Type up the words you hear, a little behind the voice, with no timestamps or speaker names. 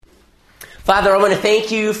Father, I want to thank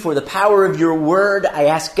you for the power of your word. I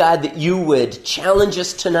ask, God, that you would challenge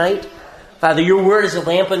us tonight. Father, your word is a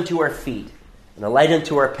lamp unto our feet and a light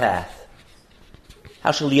unto our path.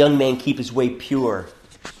 How shall a young man keep his way pure,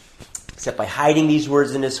 except by hiding these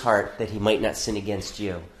words in his heart, that he might not sin against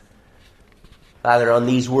you? Father, on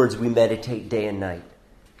these words we meditate day and night,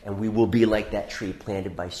 and we will be like that tree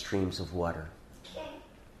planted by streams of water.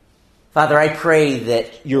 Father, I pray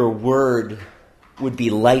that your word would be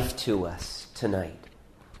life to us tonight.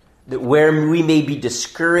 That where we may be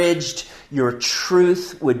discouraged, your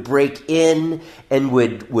truth would break in and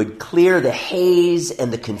would clear the haze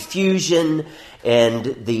and the confusion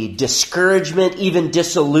and the discouragement, even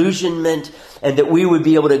disillusionment, and that we would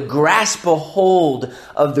be able to grasp a hold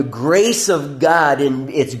of the grace of God in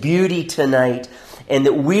its beauty tonight, and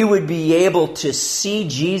that we would be able to see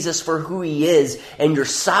Jesus for who he is and your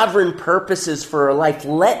sovereign purposes for our life.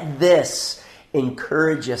 Let this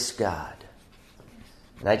encourage us, God.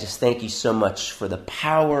 And I just thank you so much for the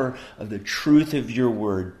power of the truth of your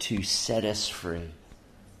word to set us free.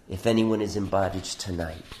 If anyone is in bondage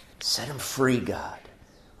tonight, set him free, God,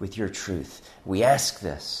 with your truth. We ask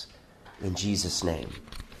this in Jesus' name.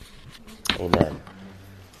 Amen.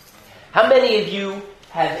 How many of you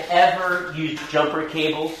have ever used jumper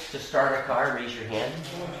cables to start a car? Raise your hand.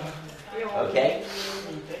 Okay.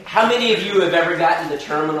 How many of you have ever gotten the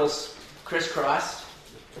terminals crisscrossed?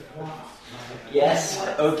 Yes?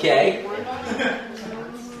 Okay.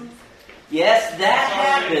 Yes, that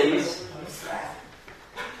happens.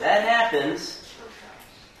 That happens.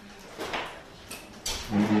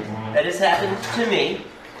 That has happened to me.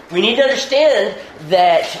 We need to understand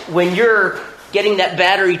that when you're getting that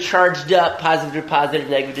battery charged up, positive to positive,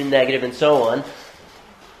 negative to negative, and so on,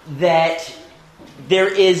 that there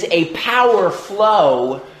is a power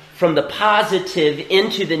flow from the positive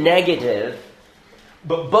into the negative,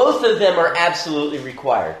 but both of them are absolutely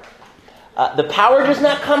required. The power does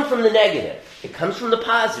not come from the negative. It comes from the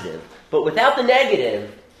positive. But without the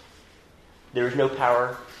negative, there is no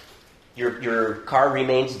power. Your car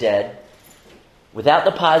remains dead. Without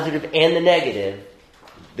the positive and the negative,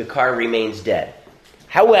 the car remains dead.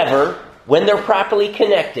 However, when they're properly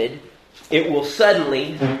connected, it will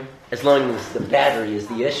suddenly, as long as the battery is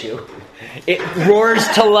the issue, it roars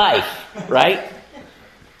to life, right?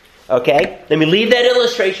 Okay? Let me leave that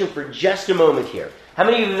illustration for just a moment here. How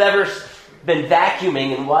many of you have ever been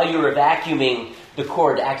vacuuming, and while you were vacuuming, the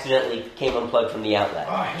cord accidentally came unplugged from the outlet?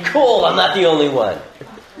 Cool, I'm not the only one.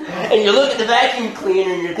 And you look at the vacuum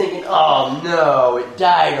cleaner and you're thinking, oh no, it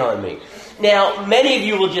died on me. Now, many of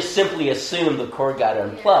you will just simply assume the cord got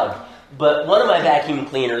unplugged, but one of my vacuum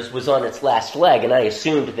cleaners was on its last leg, and I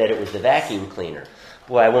assumed that it was the vacuum cleaner.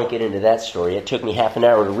 Boy, I won't get into that story. It took me half an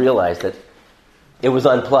hour to realize that it was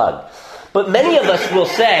unplugged. But many of us will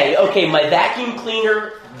say, okay, my vacuum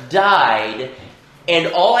cleaner died, and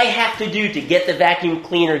all I have to do to get the vacuum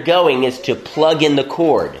cleaner going is to plug in the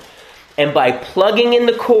cord. And by plugging in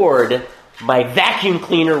the cord, my vacuum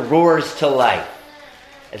cleaner roars to life,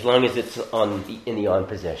 as long as it's in the on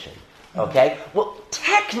position. Okay? Well,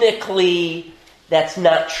 technically, that's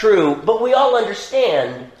not true, but we all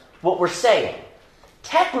understand what we're saying.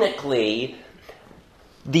 Technically,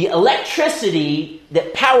 the electricity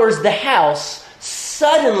that powers the house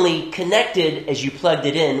suddenly connected as you plugged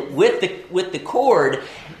it in with the cord.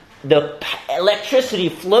 The electricity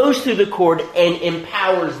flows through the cord and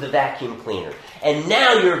empowers the vacuum cleaner. And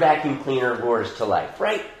now your vacuum cleaner roars to life,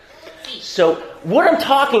 right? So what I'm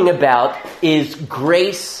talking about is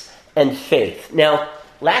grace and faith. Now,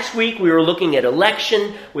 last week we were looking at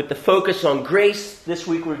election with the focus on grace. This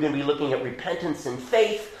week we're going to be looking at repentance and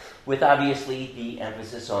faith, with obviously the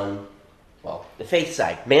emphasis on, well, the faith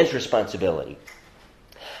side, man's responsibility.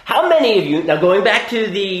 How many of you, now going back to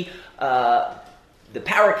the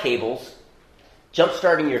power cables,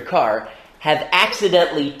 jump-starting your car, have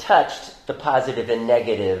accidentally touched the positive and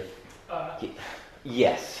negative?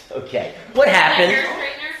 Yes, okay. What happened?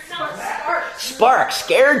 Spark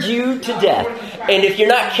scared you to death. And if you're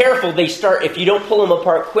not careful, if you don't pull them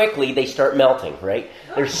apart quickly, they start melting, right?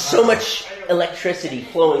 There's so much electricity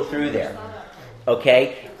flowing through there.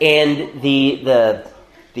 Okay? And the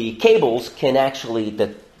cables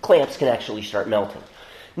the clamps can actually start melting.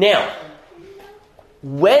 Now,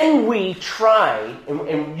 when we try,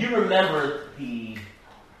 and you remember the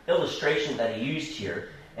illustration that I used here,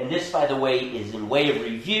 and this, by the way, is in way of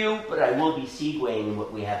review, but I will be segueing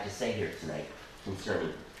what we have to say here tonight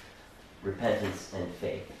concerning repentance and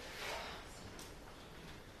faith.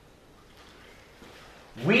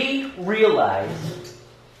 We realize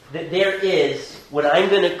that there is what I'm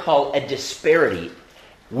going to call a disparity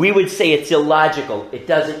we would say it's illogical. It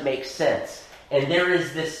doesn't make sense. And there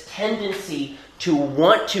is this tendency to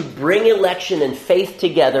want to bring election and faith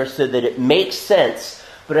together so that it makes sense.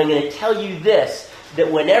 But I'm going to tell you this,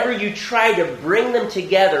 that whenever you try to bring them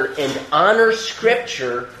together and honor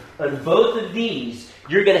Scripture on both of these,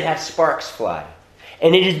 you're going to have sparks fly.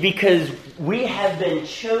 And it is because we have been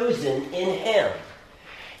chosen in Him.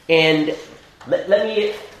 And let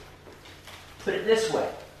me put it this way.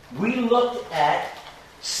 We looked at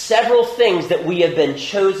several things that we have been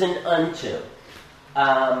chosen unto.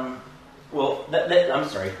 I'm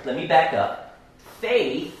sorry. Let me back up.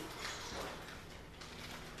 Faith.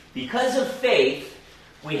 Because of faith,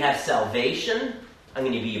 we have salvation. I'm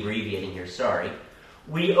going to be abbreviating here, sorry.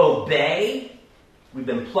 We obey. We've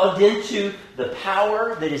been plugged into the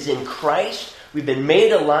power that is in Christ. We've been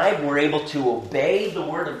made alive. We're able to obey the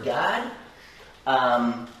Word of God.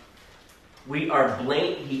 We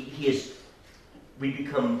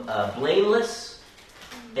become blameless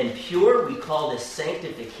and pure. We call this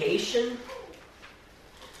sanctification.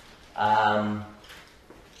 Let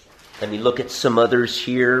me look at some others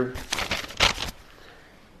here.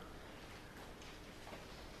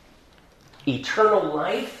 Eternal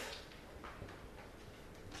life.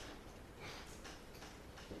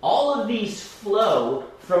 All of these flow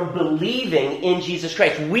from believing in Jesus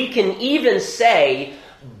Christ. We can even say,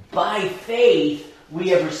 by faith, we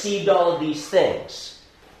have received all of these things.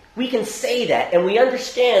 We can say that, and we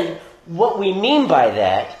understand what we mean by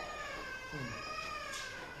that.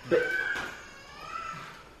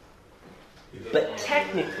 But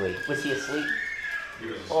technically, was he asleep?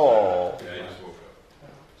 Oh.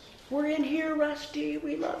 We're in here, Rusty.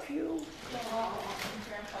 We love you.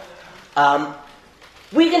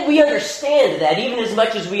 We understand that, even as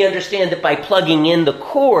much as we understand that by plugging in the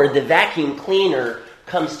cord, the vacuum cleaner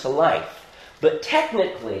comes to life. But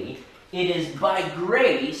technically, it is by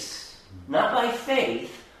grace, not by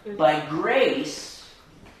faith, by grace,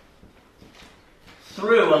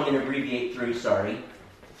 through, I'm going to abbreviate through, sorry.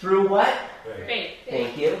 Through what? Faith.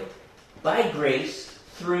 Thank you. By grace,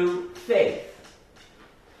 through faith.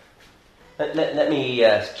 Let me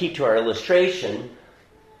keep to our illustration.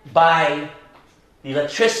 By the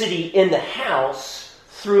electricity in the house,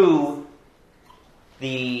 through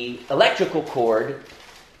the electrical cord,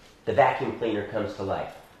 the vacuum cleaner comes to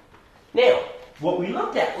life. Now, what we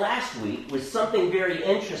looked at last week was something very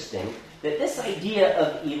interesting, that this idea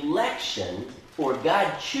of election, or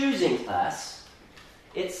God choosing us,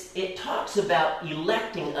 it talks about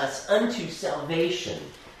electing us unto salvation.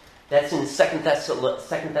 That's in 2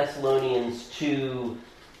 Thessalonians 2,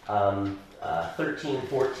 13,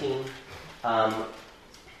 14.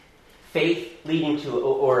 Faith leading to,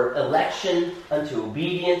 or election unto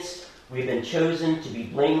obedience. We've been chosen to be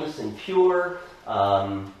blameless and pure.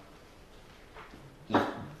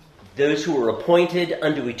 Those who are appointed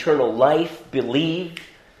unto eternal life believe.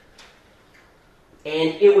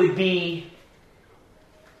 And it would be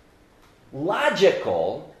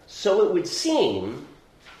logical, so it would seem,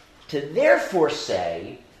 to therefore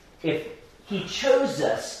say, if He chose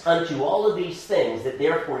us unto all of these things, that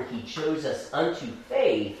therefore He chose us unto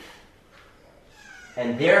faith,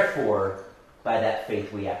 and therefore, by that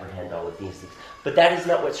faith, we apprehend all of these things. But that is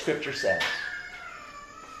not what Scripture says.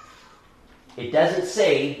 It doesn't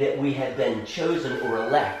say that we have been chosen or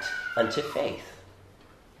elect unto faith.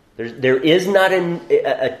 There is not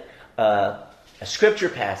a Scripture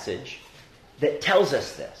passage that tells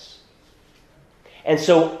us this. And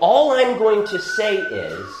so all I'm going to say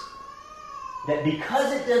is that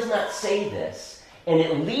because it does not say this, and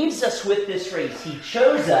it leaves us with this phrase, He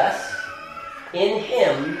chose us in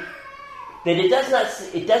Him, that it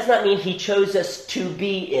does not mean He chose us to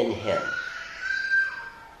be in Him.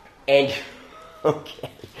 And,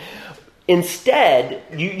 okay. Instead,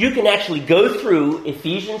 you can actually go through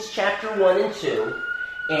Ephesians chapter 1 and 2,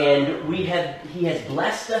 and He has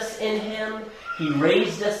blessed us in Him, He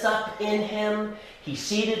raised us up in Him, He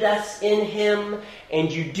seated us in Him, and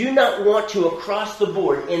you do not want to, across the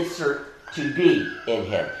board, insert to be in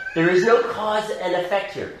Him. There is no cause and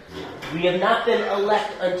effect here. We have not been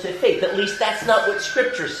elect unto faith. At least that's not what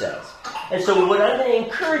Scripture says. And so what I'm going to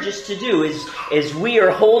encourage us to do is we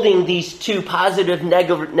are holding these two positive,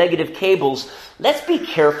 negative cables, let's be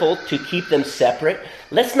careful to keep them separate.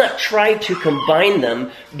 Let's not try to combine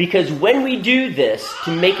them, because when we do this,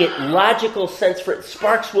 to make it logical sense for it,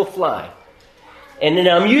 sparks will fly. And then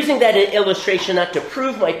I'm using that illustration not to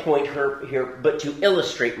prove my point here, but to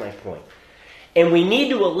illustrate my point. And we need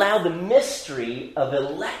to allow the mystery of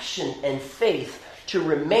election and faith to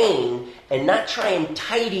remain and not try and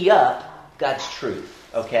tidy up God's truth,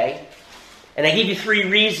 okay? And I gave you 3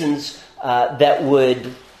 reasons that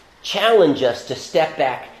would challenge us to step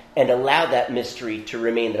back and allow that mystery to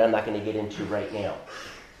remain that I'm not going to get into right now.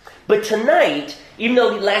 But tonight, even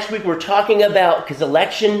though last week we were talking about, because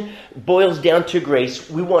election boils down to grace,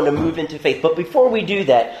 we want to move into faith. But before we do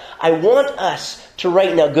that, I want us to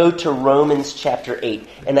right now go to Romans chapter 8.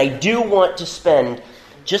 And I do want to spend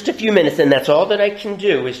just a few minutes, and that's all that I can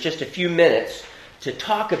do, is just a few minutes to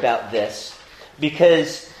talk about this,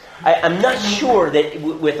 because I'm not sure that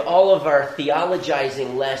with all of our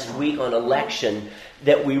theologizing last week on election,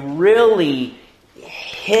 that we really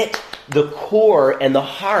hit the core and the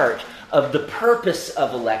heart of the purpose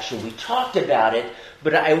of election. We talked about it,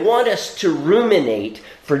 but I want us to ruminate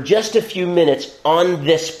for just a few minutes on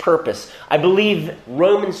this purpose. I believe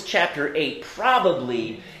Romans chapter 8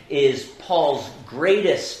 probably is Paul's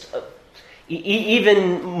greatest,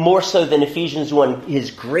 even more so than Ephesians 1,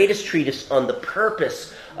 his greatest treatise on the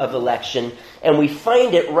purpose of election. And we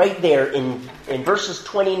find it right there in verses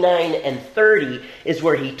 29 and 30 is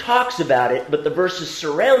where he talks about it, but the verses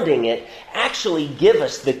surrounding it actually give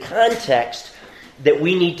us the context that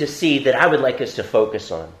we need to see, that I would like us to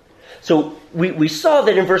focus on. So we saw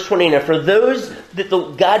that in verse 29, for those that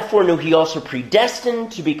God foreknew, he also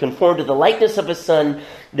predestined to be conformed to the likeness of his Son,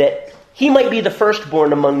 that he might be the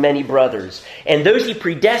firstborn among many brothers. And those he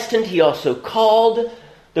predestined, he also called.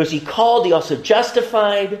 Those he called, he also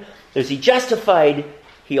justified. Those he justified,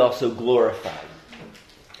 he also glorified.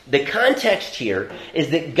 The context here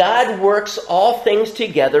is that God works all things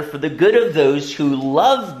together for the good of those who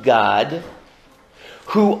love God,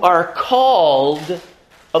 who are called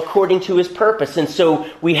according to his purpose. And so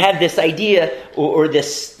we have this idea or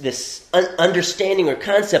this understanding or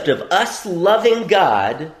concept of us loving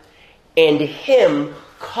God and him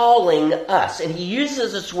calling us. And he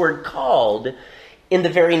uses this word called in the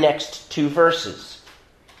very next two verses.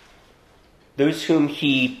 Those whom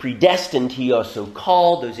he predestined, he also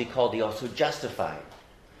called. Those he called, he also justified.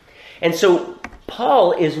 And so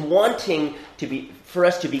Paul is wanting for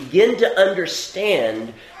us to begin to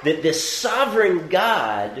understand that this sovereign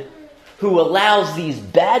God who allows these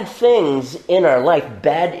bad things in our life,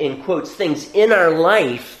 bad in quotes, things in our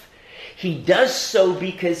life, he does so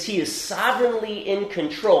because he is sovereignly in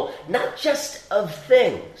control, not just of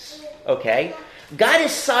things, okay? God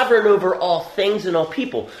is sovereign over all things and all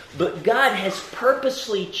people, but God has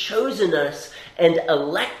purposely chosen us and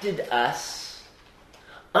elected us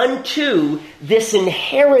unto this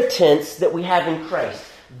inheritance that we have in Christ.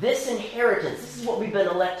 This inheritance, this is what we've been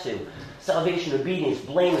elected to. Salvation, obedience,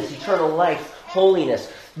 blameless, eternal life,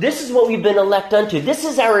 holiness. This is what we've been elected unto. This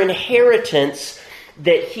is our inheritance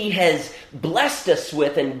that he has blessed us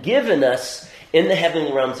with and given us in the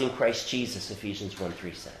heavenly realms in Christ Jesus, Ephesians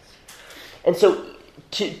 1:3 says. And so,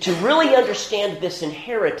 to really understand this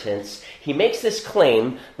inheritance, he makes this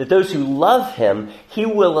claim that those who love him, he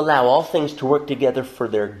will allow all things to work together for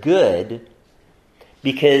their good,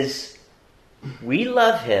 because we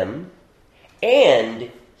love him and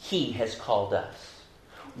he has called us.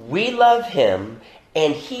 We love him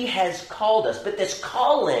and he has called us. But this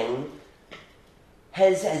calling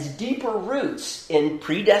has deeper roots in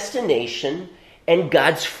predestination and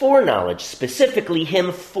God's foreknowledge, specifically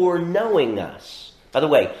him foreknowing us. By the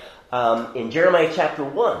way, in Jeremiah chapter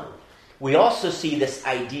 1, we also see this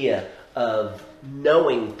idea of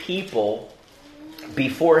knowing people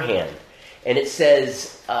beforehand. And it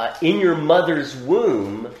says, in your mother's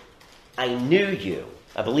womb, I knew you.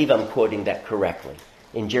 I believe I'm quoting that correctly.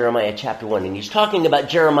 In Jeremiah chapter 1. And he's talking about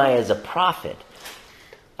Jeremiah as a prophet.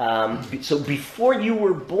 So before you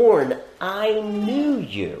were born, I knew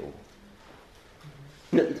you.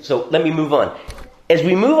 So let me move on. As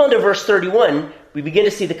we move on to verse 31, we begin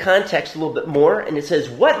to see the context a little bit more. And it says,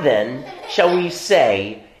 what then shall we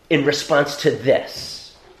say in response to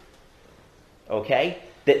this? Okay?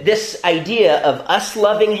 That this idea of us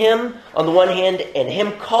loving him on the one hand and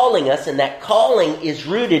him calling us, and that calling is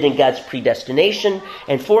rooted in God's predestination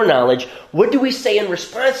and foreknowledge. What do we say in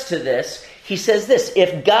response to this? He says this,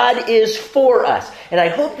 if God is for us. And I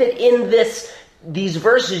hope that in these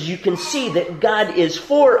verses you can see that God is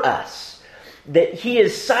for us. That he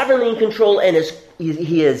is sovereignly in control and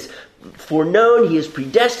he is foreknown, he is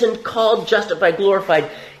predestined, called, justified, glorified.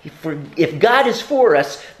 If God is for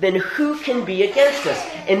us, then who can be against us?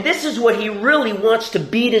 And this is what he really wants to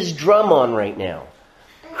beat his drum on right now.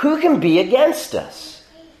 Who can be against us?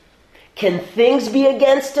 Can things be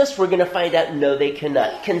against us? We're going to find out, no, they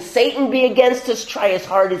cannot. Can Satan be against us? Try as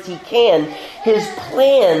hard as he can. His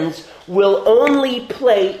plans will only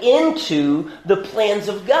play into the plans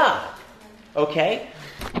of God. Okay?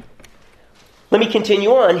 Let me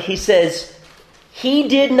continue on. He says, he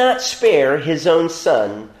did not spare his own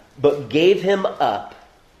son, but gave him up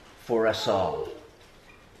for us all,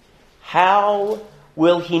 how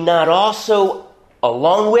will he not also,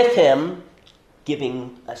 along with him,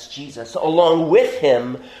 giving us Jesus, along with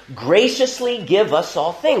him, graciously give us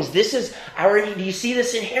all things? This is do you see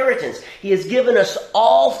this inheritance? He has given us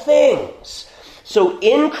all things. So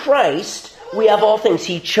in Christ, we have all things.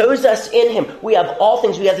 He chose us in him. We have all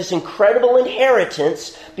things. We have this incredible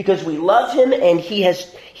inheritance because we love him and he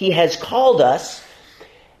has called us.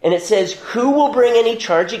 And it says, who will bring any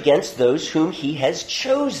charge against those whom he has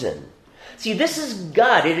chosen? See, this is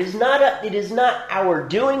God. It is not our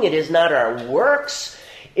doing. It is not our works.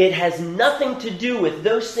 It has nothing to do with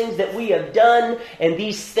those things that we have done and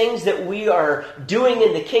these things that we are doing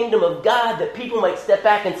in the kingdom of God that people might step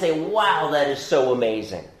back and say, wow, that is so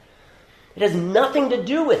amazing. It has nothing to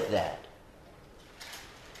do with that.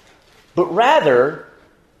 But rather,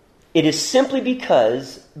 it is simply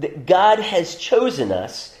because that God has chosen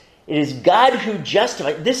us. It is God who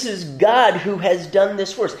justified. This is God who has done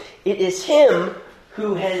this for us. It is him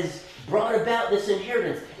who has brought about this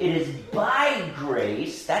inheritance. It is by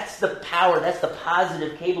grace. That's the power. That's the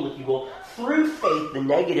positive cable, if you will. Through faith, the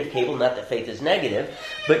negative cable. Not that faith is negative,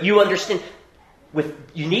 but you understand.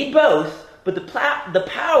 You need both. But the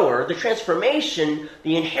power, the transformation,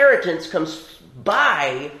 the inheritance comes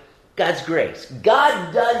by God's grace.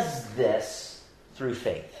 God does this through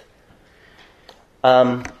faith.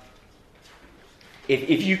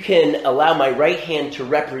 If you can allow my right hand to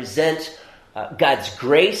represent God's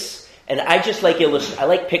grace, and I just like I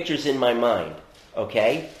like pictures in my mind,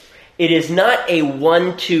 okay? It is not a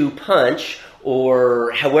 1-2 punch,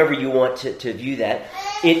 or however you want to view that.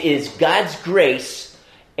 It is God's grace,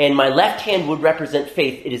 and my left hand would represent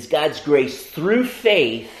faith. It is God's grace through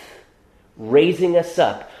faith raising us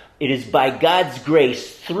up. It is by God's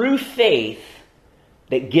grace through faith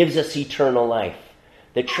that gives us eternal life,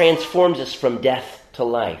 that transforms us from death to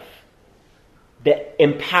life, that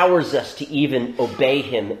empowers us to even obey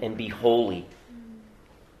him and be holy.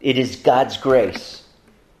 It is God's grace,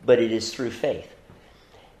 but it is through faith.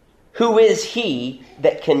 Who is he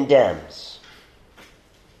that condemns?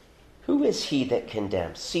 Who is he that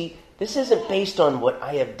condemns? See, this isn't based on what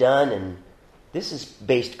I have done, and this is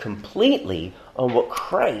based completely on what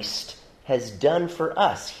Christ has done for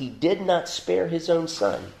us. He did not spare his own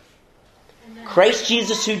son. Christ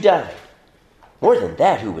Jesus who died. More than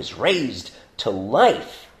that, who was raised to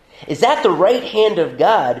life, is at the right hand of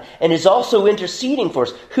God and is also interceding for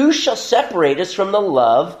us. Who shall separate us from the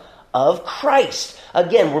love of Christ?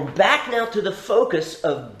 Again, we're back now to the focus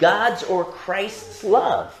of God's or Christ's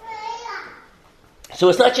love. So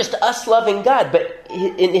it's not just us loving God, but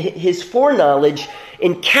in his foreknowledge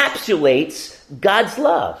encapsulates God's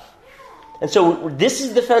love. And so this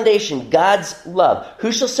is the foundation, God's love.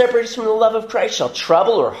 Who shall separate us from the love of Christ? Shall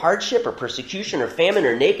trouble or hardship or persecution or famine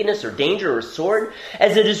or nakedness or danger or sword?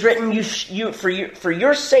 As it is written, for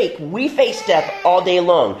your sake we face death all day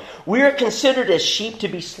long. We are considered as sheep to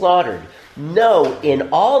be slaughtered. No, in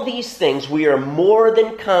all these things we are more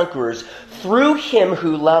than conquerors through him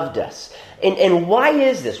who loved us. And why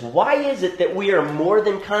is this? Why is it that we are more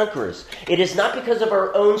than conquerors? It is not because of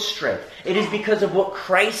our own strength. It is because of what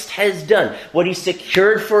Christ has done, what he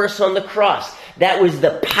secured for us on the cross. That was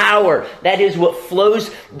the power. That is what flows.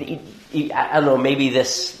 I don't know, maybe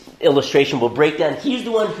this illustration will break down. He's the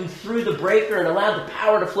one who threw the breaker and allowed the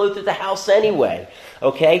power to flow through the house anyway.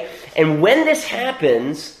 Okay? And when this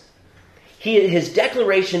happens, his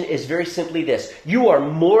declaration is very simply this. You are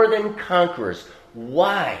more than conquerors.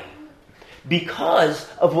 Why? Because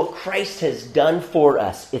of what Christ has done for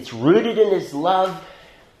us. It's rooted in his love,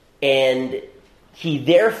 and he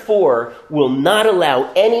therefore will not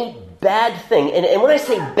allow any bad thing. And when I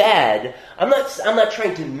say bad, I'm not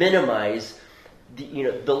trying to minimize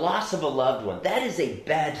the loss of a loved one. That is a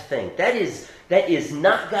bad thing. That is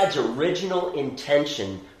not God's original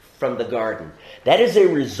intention from the garden. That is a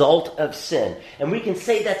result of sin. And we can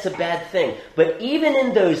say that's a bad thing. But even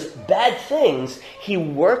in those bad things, he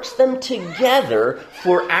works them together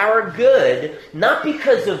for our good, not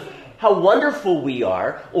because of how wonderful we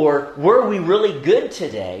are or were we really good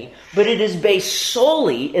today, but it is based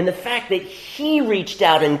solely in the fact that he reached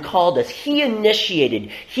out and called us. He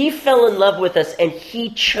initiated. He fell in love with us, and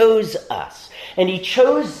he chose us. And he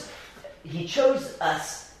chose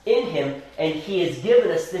us in him, and he has given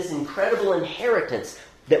us this incredible inheritance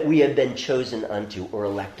that we have been chosen unto or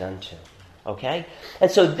elect unto. Okay? And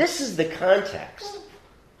so this is the context.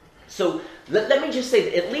 So let me just say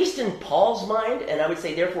that at least in Paul's mind, and I would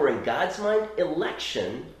say therefore in God's mind,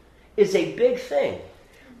 election is a big thing.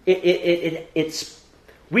 It's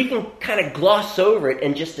We can kind of gloss over it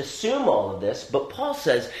and just assume all of this, but Paul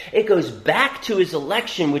says it goes back to his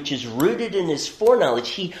election, which is rooted in his foreknowledge.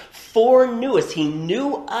 He foreknew us. He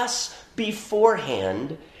knew us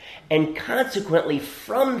beforehand, and consequently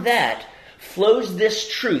from that flows this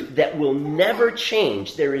truth that will never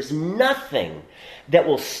change. There is nothing that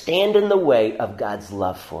will stand in the way of God's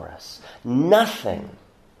love for us. Nothing.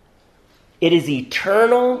 It is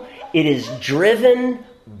eternal. It is driven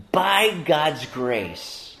by God's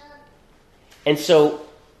grace. And so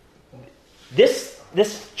this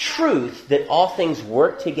truth that all things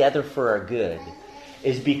work together for our good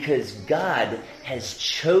is because God has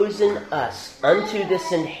chosen us unto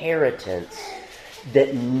this inheritance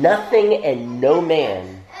that nothing and no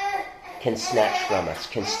man can snatch from us,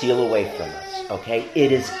 can steal away from us. Okay?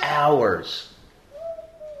 It is ours.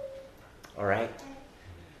 All right?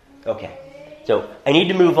 Okay. So I need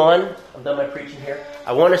to move on. I'm done my preaching here.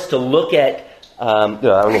 I want us to look at, I'm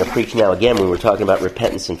going to preach now again when we're talking about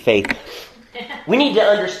repentance and faith. We need to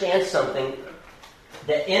understand something,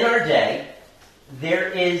 that in our day, there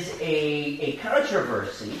is a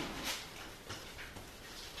controversy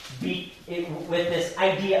with this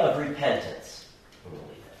idea of repentance.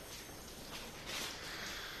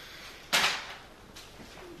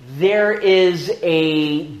 There is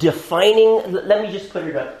a defining, let me just put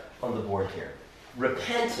it up on the board here.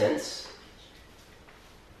 Repentance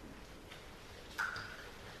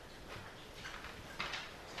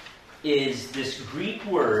is this Greek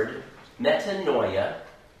word, metanoia,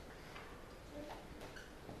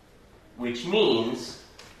 which means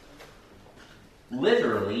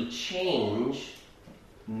literally change,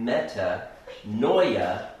 noia,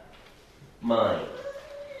 mind.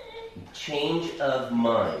 Change of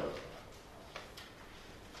mind.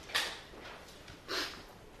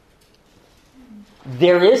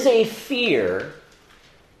 There is a fear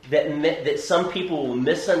that some people will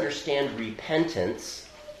misunderstand repentance,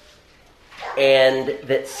 and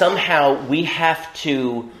that somehow we have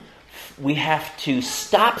to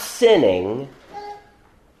stop sinning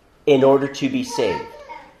in order to be saved.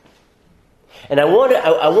 And I want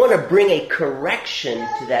to bring a correction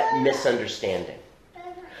to that misunderstanding.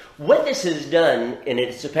 What this has done, and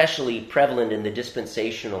it's especially prevalent in the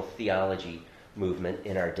dispensational theology movement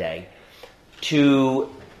in our day,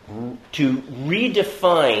 to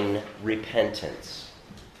redefine repentance.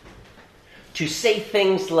 To say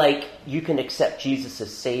things like, you can accept Jesus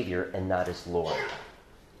as Savior and not as Lord.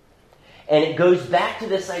 And it goes back to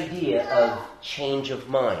this idea of change of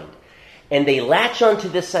mind. And they latch onto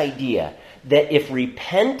this idea that if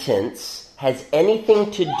repentance has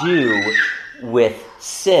anything to do with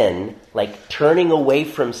sin, like turning away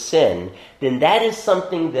from sin, then that is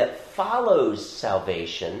something that follows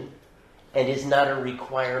salvation and is not a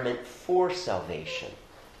requirement for salvation.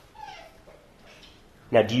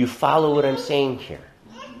 Now, do you follow what I'm saying here?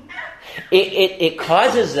 It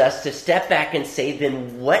causes us to step back and say,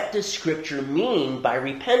 then what does Scripture mean by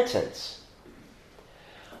repentance?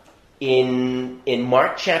 In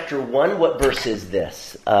Mark chapter 1, what verse is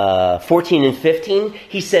this? 14 and 15.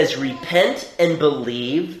 He says, repent and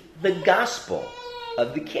believe the gospel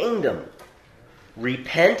of the kingdom.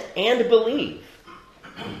 Repent and believe.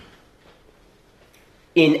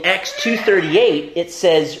 In Acts 2:38, it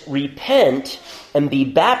says, repent and be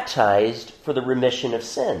baptized for the remission of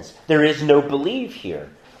sins. There is no believe here.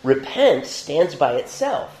 Repent stands by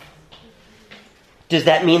itself. Does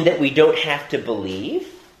that mean that we don't have to believe?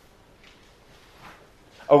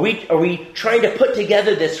 Are we trying to put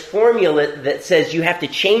together this formula that says you have to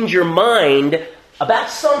change your mind about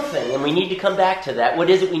something, and we need to come back to that? What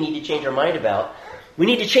is it we need to change our mind about? We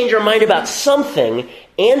need to change our mind about something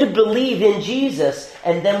and believe in Jesus,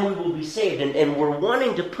 and then we will be saved. And we're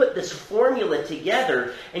wanting to put this formula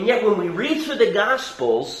together, and yet when we read through the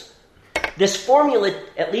Gospels, this formula,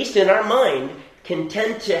 at least in our mind, can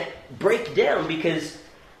tend to break down because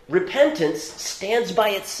repentance stands by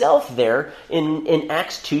itself there in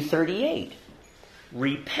Acts 2:38.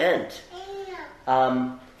 Repent.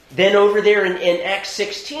 Then over there in Acts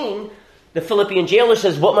 16, the Philippian jailer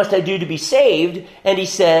says, what must I do to be saved? And he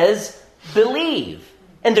says, believe.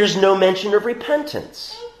 And there's no mention of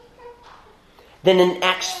repentance. Then in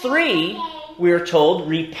Acts 3, we are told,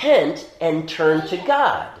 repent and turn to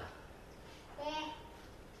God.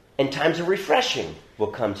 And times of refreshing will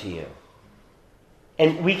come to you.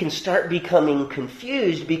 And we can start becoming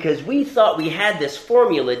confused because we thought we had this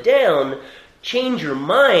formula down. Change your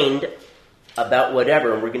mind about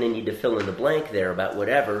whatever, and we're going to need to fill in the blank there about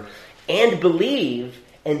whatever, and believe,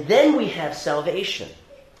 and then we have salvation.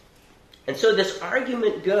 And so this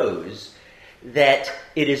argument goes that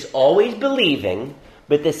it is always believing,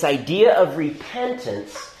 But this idea of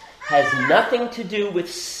repentance has nothing to do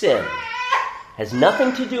with sin. Has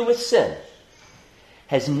nothing to do with sin.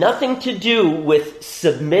 Has nothing to do with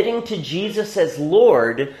submitting to Jesus as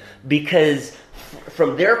Lord, because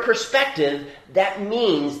from their perspective, that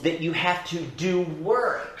means that you have to do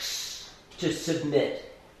works to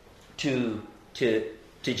submit to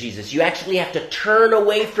Jesus. You actually have to turn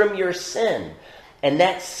away from your sin. And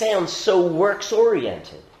that sounds so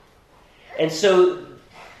works-oriented. And so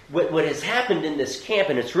what has happened in this camp,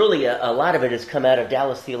 and it's really a lot of it has come out of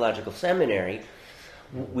Dallas Theological Seminary,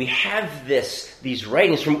 we have these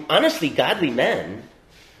writings from honestly godly men,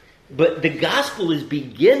 but the gospel is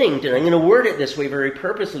beginning to, I'm going to word it this way very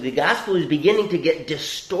purposely, the gospel is beginning to get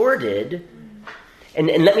distorted, and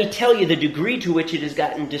let me tell you the degree to which it has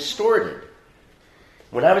gotten distorted.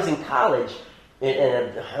 When I was in college,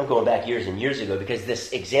 and I'm going back years and years ago because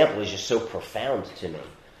this example is just so profound to me.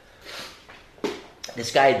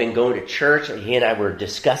 This guy had been going to church, he and I were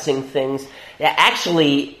discussing things.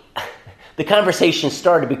 Actually, the conversation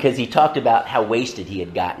started because he talked about how wasted he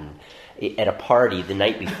had gotten at a party the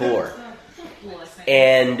night before.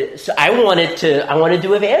 And so I wanted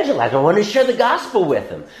to evangelize. I wanted to share the gospel with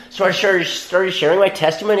him. So I started sharing my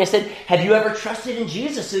testimony. I said, have you ever trusted in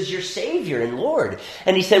Jesus as your Savior and Lord?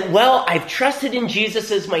 And he said, well, I've trusted in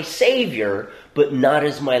Jesus as my Savior, but not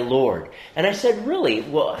as my Lord. And I said, really?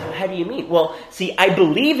 Well, how do you mean? Well, see, I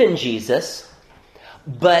believe in Jesus,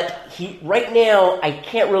 but right now I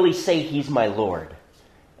can't really say he's my Lord.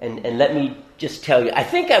 And let me just tell you, I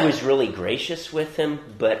think I was really gracious with him,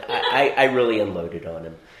 but I really unloaded on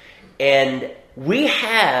him. And we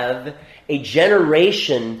have a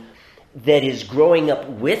generation that is growing up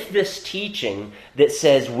with this teaching that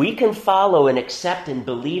says we can follow and accept and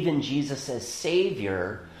believe in Jesus as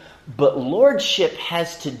Savior, but lordship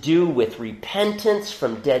has to do with repentance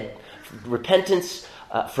from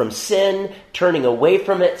sin, turning away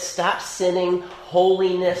from it, stop sinning,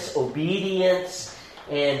 holiness, obedience,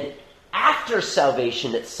 and after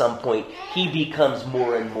salvation at some point, he becomes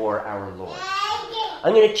more and more our Lord.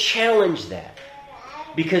 I'm going to challenge that.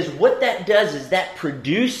 Because what that does is that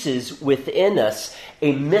produces within us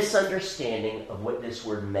a misunderstanding of what this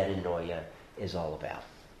word metanoia is all about.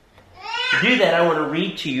 To do that, I want to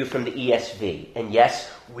read to you from the ESV. And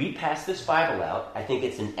yes, we pass this Bible out. I think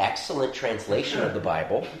it's an excellent translation of the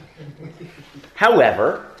Bible.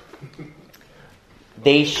 However,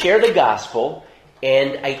 they share the gospel,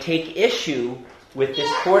 and I take issue with this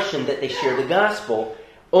portion that they share the gospel,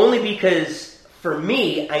 only because, for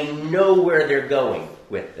me, I know where they're going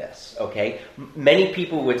with this, okay? Many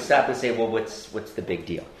people would stop and say, well, what's the big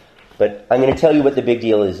deal? But I'm going to tell you what the big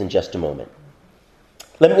deal is in just a moment.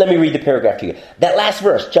 Let me read the paragraph to you. That last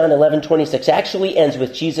verse, John 11:26, actually ends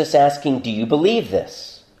with Jesus asking, do you believe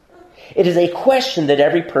this? It is a question that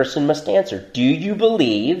every person must answer. Do you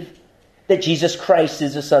believe that Jesus Christ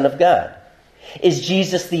is the Son of God? Is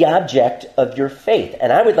Jesus the object of your faith?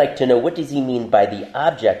 And I would like to know, what does he mean by the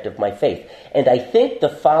object of my faith? And I think the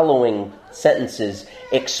following sentences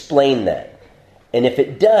explain that. And if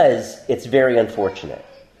it does, it's very unfortunate.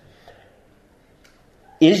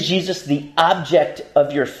 Is Jesus the object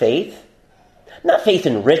of your faith? Not faith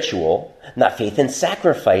in ritual, not faith in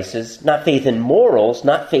sacrifices, not faith in morals,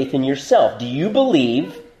 not faith in yourself. Do you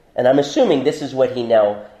believe, and I'm assuming this is what he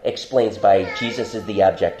now explains by Jesus is the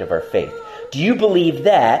object of our faith. Do you believe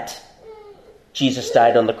that Jesus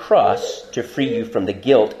died on the cross to free you from the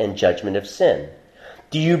guilt and judgment of sin?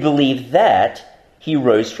 Do you believe that he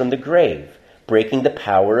rose from the grave, breaking the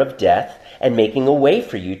power of death and making a way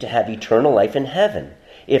for you to have eternal life in heaven?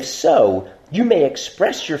 If so, you may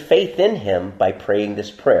express your faith in him by praying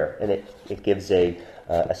this prayer. And it gives a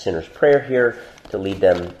sinner's prayer here to lead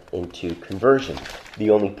them into conversion. The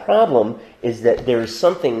only problem is that there is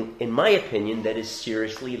something, in my opinion, that is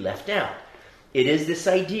seriously left out. It is this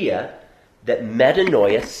idea that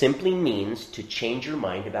metanoia simply means to change your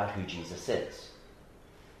mind about who Jesus is.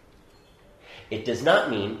 It does not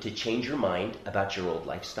mean to change your mind about your old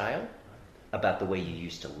lifestyle, about the way you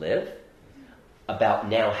used to live, about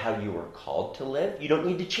now how you are called to live. You don't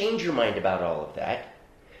need to change your mind about all of that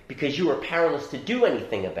because you are powerless to do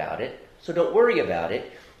anything about it, so don't worry about it.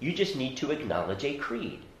 You just need to acknowledge a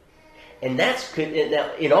creed. And that's good.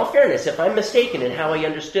 Now, in all fairness, if I'm mistaken in how I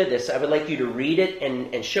understood this, I would like you to read it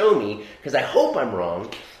and show me, because I hope I'm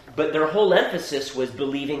wrong, but their whole emphasis was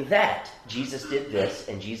believing that Jesus did this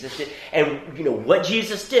and Jesus did. And, what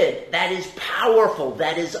Jesus did, that is powerful.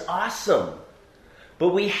 That is awesome. But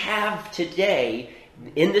we have today,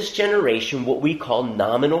 in this generation, what we call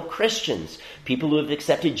nominal Christians. People who have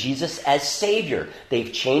accepted Jesus as Savior.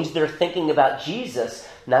 They've changed their thinking about Jesus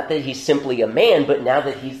not that he's simply a man, but now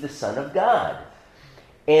that he's the Son of God.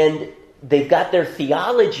 And they've got their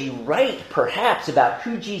theology right, perhaps, about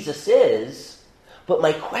who Jesus is. But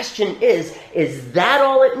my question is that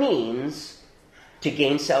all it means to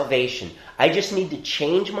gain salvation? I just need to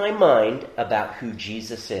change my mind about who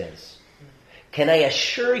Jesus is. Can I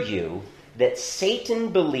assure you that Satan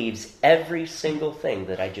believes every single thing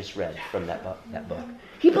that I just read from that book?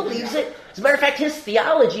 He believes it. As a matter of fact, his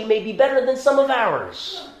theology may be better than some of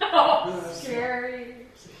ours. Oh, scary.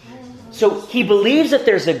 So he believes that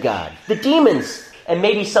there's a God. The demons, and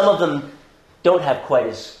maybe some of them don't have quite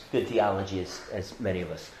as good theology as many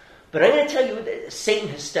of us. But I'm going to tell you that Satan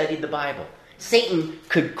has studied the Bible. Satan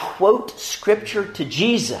could quote Scripture to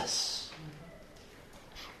Jesus.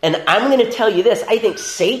 And I'm going to tell you this. I think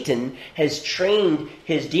Satan has trained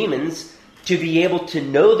his demons to be able to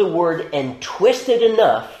know the Word and twist it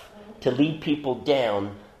enough to lead people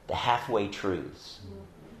down the halfway truths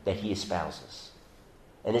that he espouses.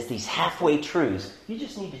 And it's these halfway truths, you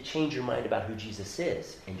just need to change your mind about who Jesus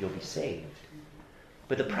is, and you'll be saved.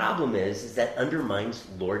 But the problem is that undermines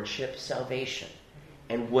lordship salvation.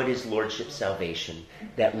 And what is lordship salvation?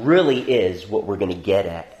 That really is what we're going to get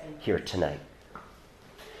at here tonight.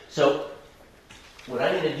 So, what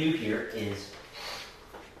I'm going to do here is,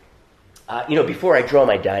 before I draw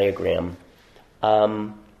my diagram,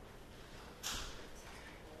 I'm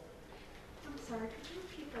sorry, could you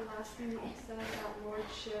repeat the last thing that you said about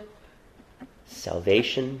lordship?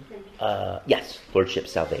 Salvation? Yes, lordship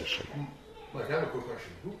salvation. Mike, I have a quick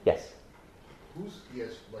question. Yes. Who's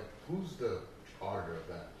the author of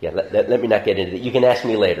that? Yeah, let me not get into it. You can ask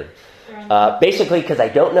me later. Basically, because I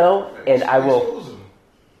don't know, and I will...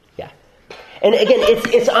 Yeah. And again,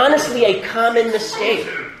 it's honestly a common mistake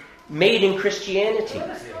made in Christianity.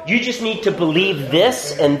 You just need to believe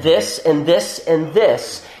this and this and this and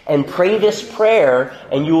this and pray this prayer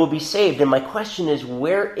and you will be saved. And my question is,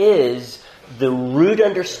 where is the root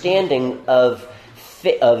understanding of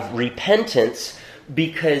repentance?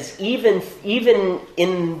 Because even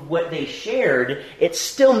in what they shared, it's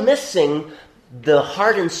still missing the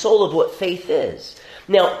heart and soul of what faith is.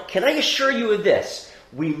 Now, can I assure you of this?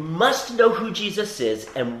 We must know who Jesus is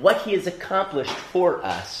and what he has accomplished for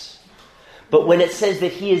us. But when it says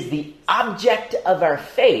that he is the object of our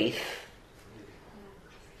faith,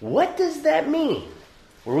 what does that mean?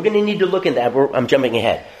 Well, we're going to need to look at that. I'm jumping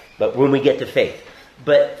ahead, but when we get to faith.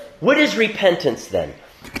 But what is repentance then?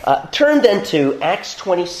 Turn then to Acts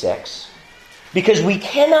 26, because we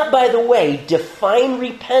cannot, by the way, define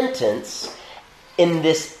repentance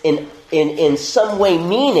in some way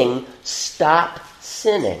meaning stop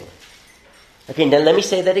sinning. Okay, now let me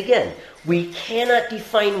say that again. We cannot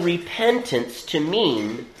define repentance to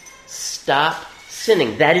mean stop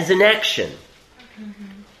sinning. That is an action.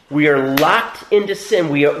 We are locked into sin.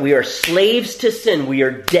 We are slaves to sin. We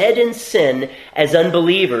are dead in sin as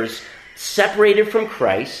unbelievers, separated from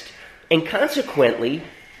Christ, and consequently,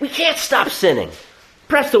 we can't stop sinning.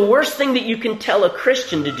 Perhaps the worst thing that you can tell a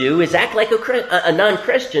Christian to do is act like a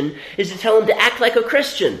non-Christian, is to tell him to act like a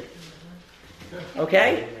Christian.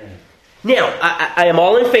 Okay? Now, I am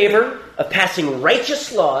all in favor of passing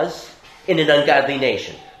righteous laws in an ungodly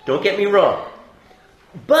nation. Don't get me wrong.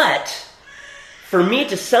 But for me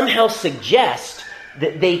to somehow suggest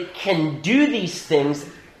that they can do these things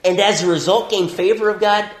and as a result gain favor of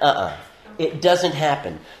God, it doesn't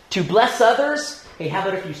happen. To bless others, hey, how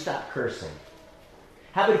about if you stop cursing?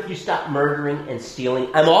 How about if you stop murdering and stealing?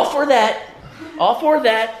 I'm all for that. All for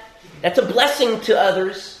that. That's a blessing to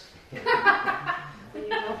others.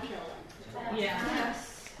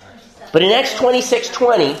 But in Acts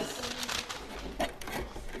 26:20,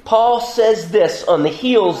 Paul says this on the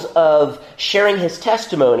heels of sharing his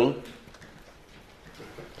testimony.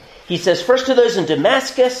 He says, first to those in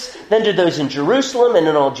Damascus, then to those in Jerusalem and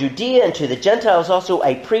in all Judea, and to the Gentiles also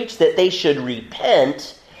I preach that they should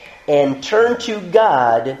repent and turn to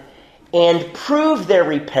God and prove their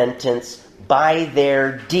repentance by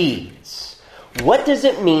their deeds. What does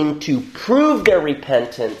it mean to prove their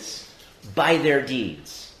repentance by their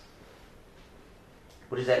deeds?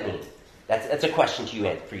 What does that mean? That's a question to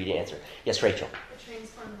you for you to answer. Yes, Rachel.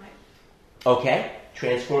 Transformed life. Okay,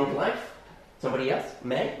 transformed life. Somebody else?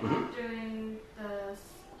 Meg? Mm-hmm. Doing the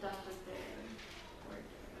stuff that they were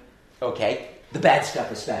doing. Okay, the bad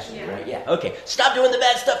stuff especially, right? Yeah, okay. Stop doing the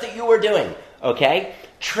bad stuff that you were doing, okay?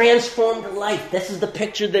 Transformed life. This is the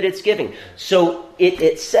picture that it's giving. So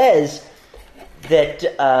it says that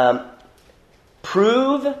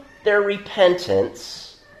prove their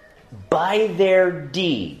repentance by their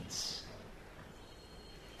deeds.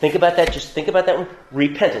 Think about that. Just think about that one.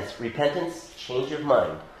 Repentance, change of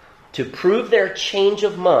mind. to prove their change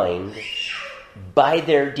of mind by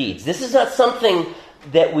their deeds. This is not something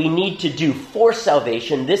that we need to do for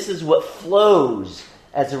salvation. This is what flows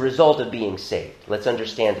as a result of being saved. Let's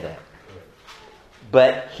understand that.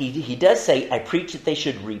 But he does say, I preach that they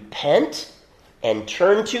should repent and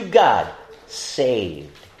turn to God,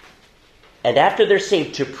 saved. And after they're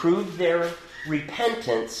saved, to prove their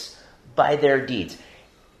repentance by their deeds.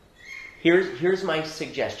 Here's my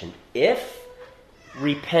suggestion. If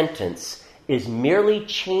repentance is merely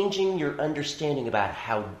changing your understanding about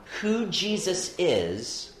who Jesus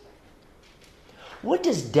is, what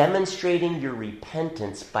does demonstrating your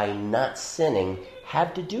repentance by not sinning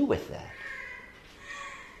have to do with that?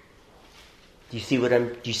 Do you see what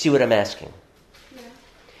I'm asking?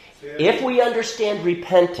 Yeah. If we understand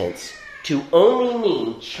repentance to only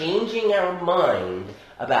mean changing our mind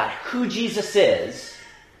about who Jesus is,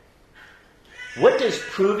 what does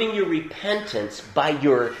proving your repentance by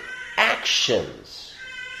your actions,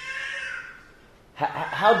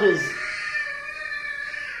 how does...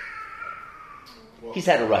 Well, he's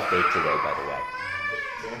had a rough day today, by the way.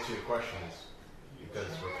 To answer your question is because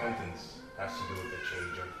repentance has to do with the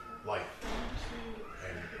change of life.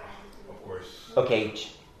 And, of course... Okay,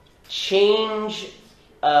 change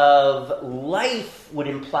of life would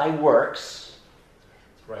imply works.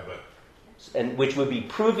 Right, but... And which would be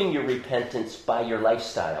proving your repentance by your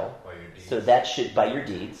lifestyle. By your deeds. So that should, by your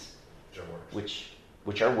deeds, which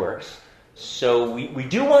are works. So we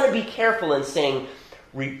do want to be careful in saying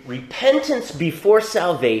repentance before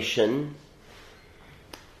salvation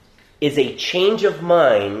is a change of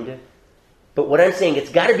mind. But what I'm saying,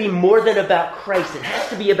 it's got to be more than about Christ. It has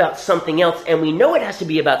to be about something else. And we know it has to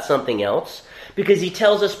be about something else because he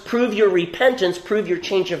tells us, prove your repentance, prove your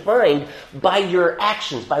change of mind by your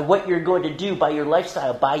actions, by what you're going to do, by your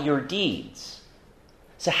lifestyle, by your deeds.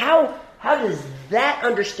 So how does that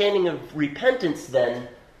understanding of repentance then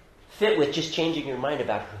fit with just changing your mind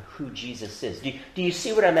about who Jesus is? Do you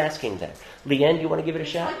see what I'm asking then? Leanne, do you want to give it a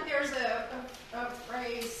shot? Like there's a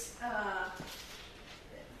phrase,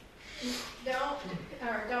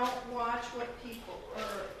 don't watch what people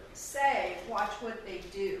say, watch what they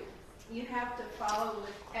do. You have to follow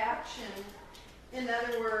with action. In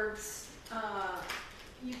other words,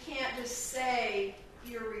 you can't just say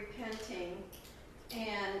you're repenting,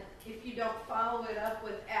 and if you don't follow it up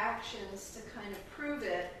with actions to kind of prove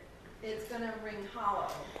it, it's going to ring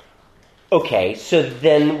hollow. Okay, so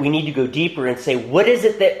then we need to go deeper and say, what is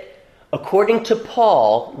it that, according to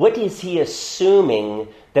Paul, what is he assuming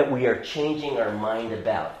that we are changing our mind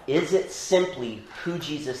about? Is it simply who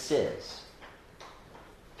Jesus is?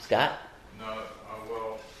 Scott? No,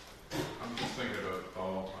 well, I'm just thinking about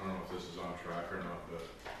Paul. I don't know if this is on track or not, but...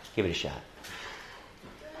 Give it a shot.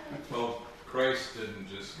 Well, Christ didn't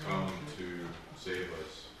just come to save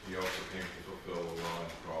us. He also came to fulfill the law and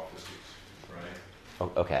prophecies, right? Oh,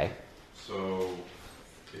 okay. So,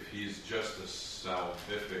 if he's just a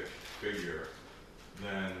salvific figure,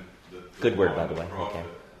 then the good word, law by and the way. prophet, Okay.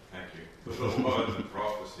 Thank you. But the law and the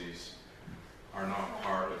prophecies are not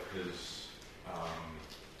part of his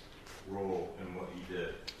role in what he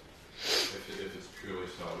did, if it's purely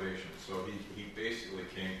salvation. So he basically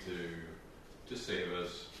came to save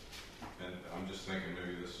us, and I'm just thinking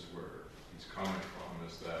maybe this is where he's coming from,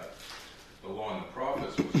 is that the law and the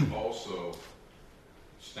prophets was also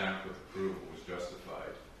stamped with approval, was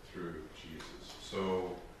justified through Jesus.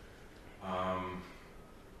 So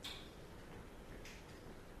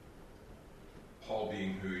Paul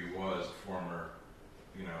being who he was, a former,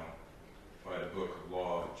 by the book of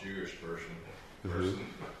law, Jewish person, that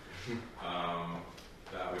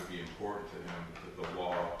would be important to him, that the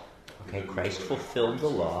law... Okay, Christ fulfilled the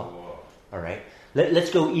law. All right. Let's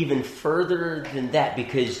go even further than that,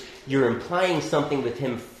 because you're implying something with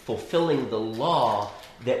him fulfilling the law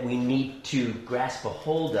that we need to grasp a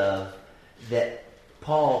hold of, that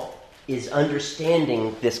Paul is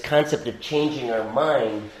understanding this concept of changing our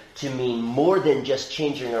mind to mean more than just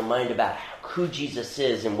changing our mind about who Jesus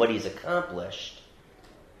is and what he's accomplished,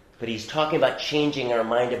 but he's talking about changing our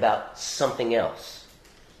mind about something else.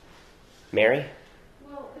 Mary?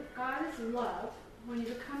 Well, if God is love, when you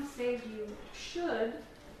become saved, you should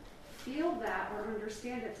feel that or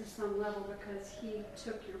understand it to some level because he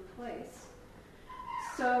took your place.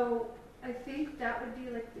 So I think that would be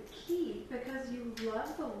like the key, because you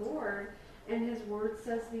love the Lord and his word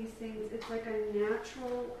says these things. It's like a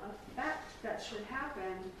natural effect that should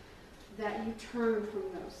happen, that you turn from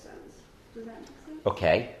those sins. Does that make sense?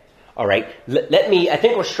 Okay. All right. I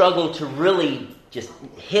think we're struggling to really just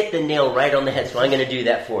hit the nail right on the head, so I'm going to do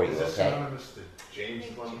that for you, Is this okay? synonymous to James'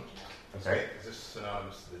 lemma? I'm sorry? Is this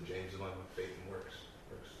synonymous to the James' lemma, faith and works?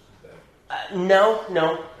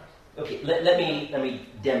 No. Okay, let me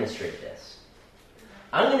demonstrate this.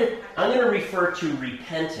 I'm gonna refer to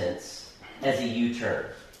repentance as a U-turn.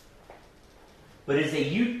 But it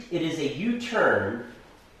is a U-turn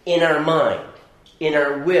in our mind, in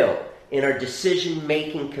our will, in our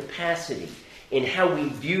decision-making capacity, in how we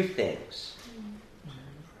view things.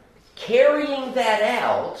 Carrying that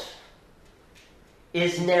out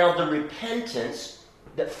is now the repentance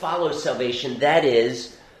that follows salvation. That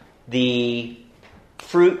is the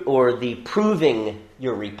fruit or the proving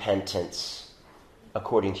your repentance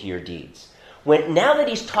according to your deeds. Now that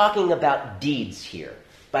he's talking about deeds here,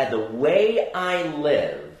 by the way I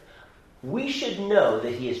live, we should know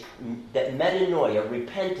that metanoia,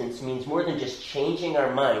 repentance, means more than just changing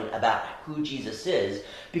our mind about who Jesus is,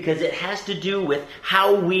 because it has to do with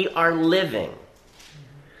how we are living.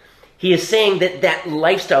 He is saying that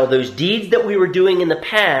lifestyle, those deeds that we were doing in the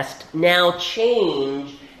past, now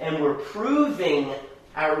change, and we're proving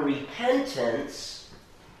our repentance,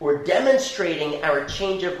 or demonstrating our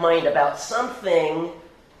change of mind about something,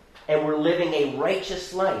 and we're living a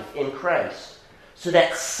righteous life in Christ. So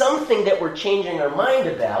that something that we're changing our mind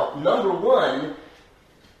about, number one,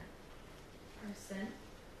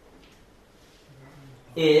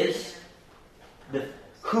 is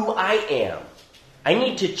who I am. I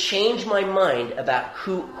need to change my mind about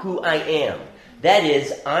who I am. That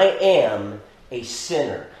is, I am a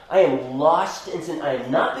sinner. I am lost in sin. I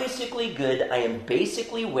am not basically good. I am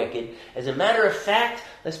basically wicked. As a matter of fact,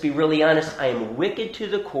 let's be really honest, I am wicked to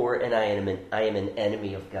the core, and I am an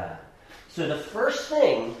enemy of God. So the first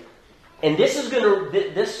thing, and this is going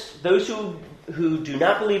to, those who do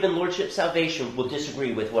not believe in Lordship salvation will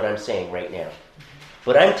disagree with what I'm saying right now.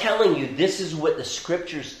 But I'm telling you, this is what the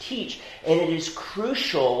Scriptures teach, and it is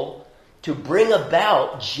crucial to bring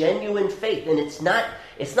about genuine faith. And it's not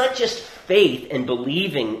just faith and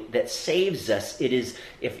believing that saves us. It is,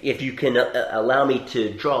 if you can allow me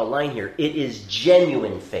to draw a line here, it is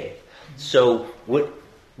genuine faith. So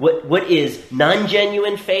what is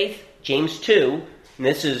non-genuine faith? James 2, and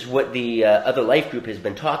this is what the other life group has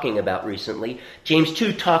been talking about recently. James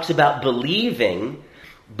 2 talks about believing,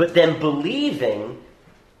 but then believing,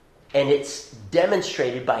 and it's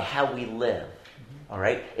demonstrated by how we live. All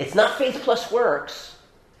right? It's not faith plus works.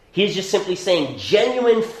 He's just simply saying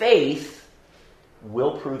genuine faith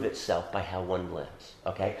will prove itself by how one lives.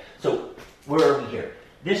 Okay? So, where are we here?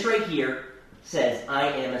 This right here says, I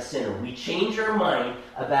am a sinner. We change our mind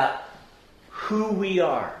about who we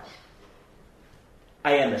are.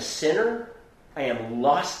 I am a sinner. I am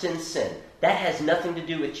lost in sin. That has nothing to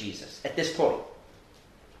do with Jesus at this point.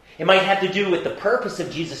 It might have to do with the purpose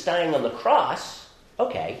of Jesus dying on the cross.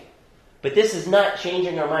 Okay. But this is not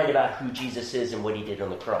changing our mind about who Jesus is and what he did on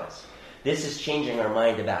the cross. This is changing our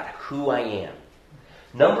mind about who I am.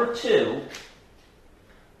 Number 2,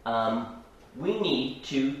 we need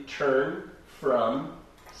to turn from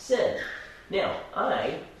sin. Now,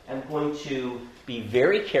 I am going to be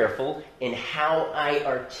very careful in how I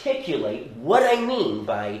articulate what I mean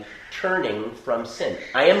by turning from sin.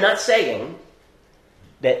 I am not saying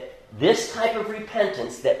that this type of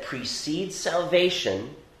repentance that precedes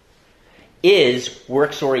salvation is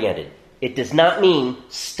works-oriented. It does not mean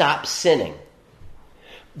stop sinning.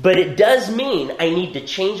 But it does mean I need to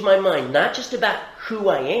change my mind, not just about who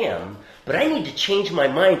I am, but I need to change my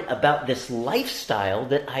mind about this lifestyle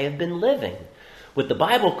that I have been living. What the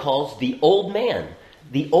Bible calls the old man,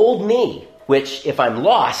 the old me, which, if I'm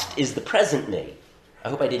lost, is the present me. I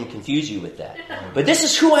hope I didn't confuse you with that. But this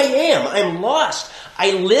is who I am. I'm lost.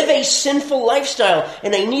 I live a sinful lifestyle,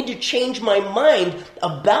 and I need to change my mind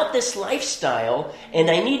about this lifestyle, and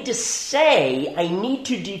I need to say, I need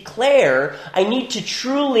to declare, I need to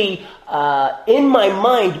truly, in my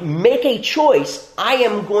mind, make a choice. I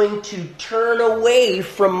am going to turn away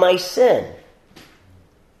from my sin.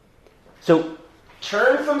 So,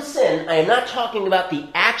 turn from sin. I am not talking about the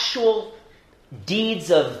actual deeds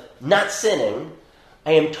of not sinning.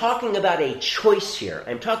 I am talking about a choice here.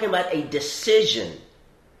 I'm talking about a decision.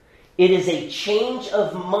 It is a change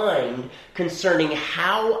of mind concerning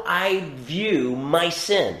how I view my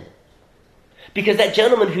sin. Because that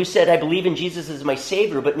gentleman who said, I believe in Jesus as my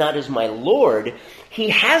Savior, but not as my Lord, he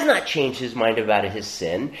has not changed his mind about his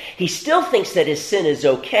sin. He still thinks that his sin is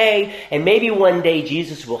okay, and maybe one day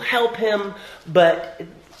Jesus will help him, but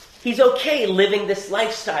he's okay living this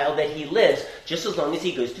lifestyle that he lives, just as long as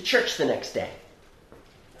he goes to church the next day.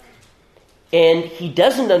 And he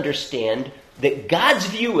doesn't understand that God's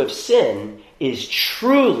view of sin is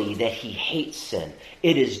truly that he hates sin.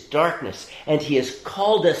 It is darkness, and he has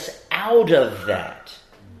called us out of that.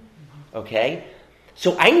 Okay?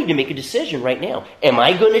 So I need to make a decision right now. Am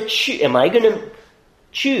I going to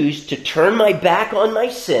choose to turn my back on my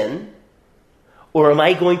sin, or am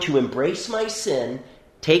I going to embrace my sin,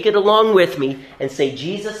 take it along with me, and say,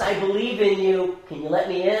 Jesus, I believe in you. Can you let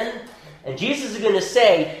me in? And Jesus is going to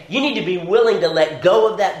say, you need to be willing to let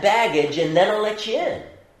go of that baggage, and then I'll let you in.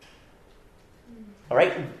 All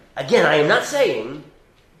right? Again, I am not saying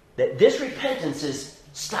that this repentance is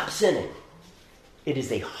stop sinning. It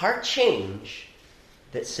is a heart change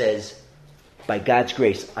that says, by God's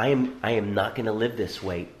grace, I am not going to live this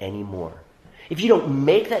way anymore. If you don't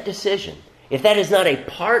make that decision, if that is not a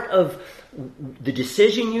part of the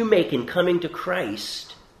decision you make in coming to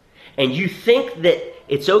Christ, and you think that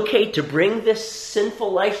it's okay to bring this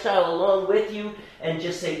sinful lifestyle along with you and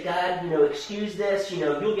just say, God, excuse this,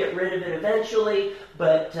 you'll get rid of it eventually,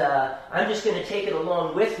 but I'm just going to take it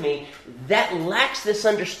along with me, that lacks this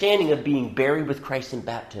understanding of being buried with Christ in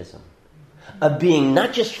baptism, of being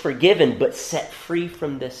not just forgiven, but set free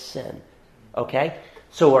from this sin. Okay?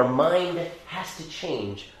 So our mind has to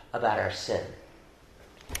change about our sin.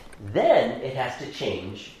 Then it has to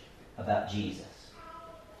change about Jesus.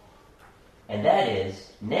 And that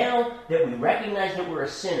is, now that we recognize that we're a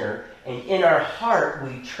sinner, and in our heart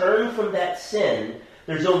we turn from that sin,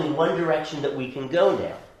 there's only one direction that we can go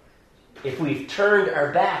now. If we've turned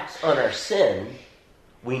our backs on our sin,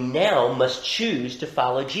 we now must choose to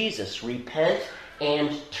follow Jesus. Repent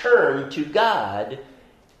and turn to God,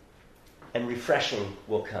 and refreshing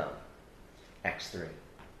will come. Acts 3.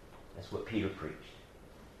 That's what Peter preached.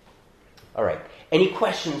 All right. Any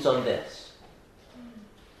questions on this?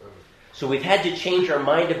 So we've had to change our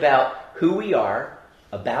mind about who we are,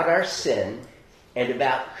 about our sin, and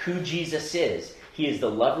about who Jesus is. He is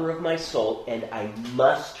the lover of my soul, and I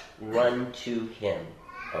must run to him.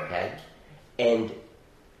 Okay? And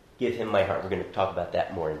give him my heart. We're going to talk about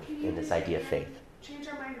that more in this idea of faith. Change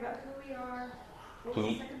our mind about who we are. What Can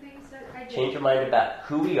was you the second thing you said? I did. change our mind about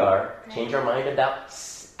who we are, Okay. change our mind about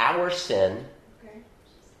our sin, Okay.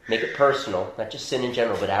 make it personal, not just sin in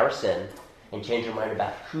general, but our sin, and change our mind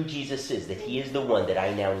about who Jesus is, that he is the one that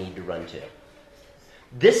I now need to run to.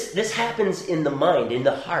 This happens in the mind, in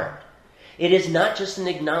the heart. It is not just an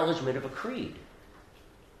acknowledgement of a creed.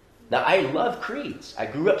 Now, I love creeds. I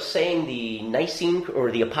grew up saying the Nicene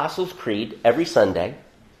or the Apostles' Creed every Sunday.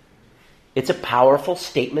 It's a powerful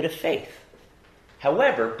statement of faith.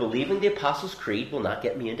 However, believing the Apostles' Creed will not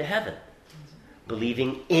get me into heaven.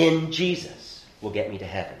 Believing in Jesus will get me to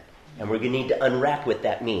heaven. And we're going to need to unwrap what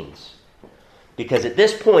that means. Because at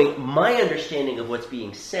this point, my understanding of what's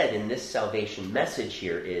being said in this salvation message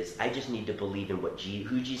here is, I just need to believe in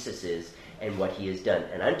who Jesus is and what he has done.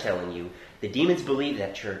 And I'm telling you, the demons believe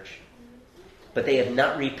that, church, but they have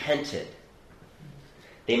not repented.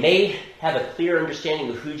 They may have a clear understanding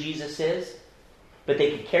of who Jesus is, but they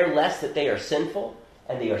could care less that they are sinful,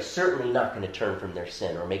 and they are certainly not going to turn from their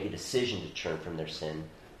sin or make a decision to turn from their sin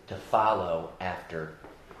to follow after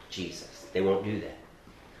Jesus. They won't do that.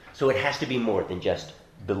 So it has to be more than just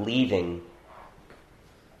believing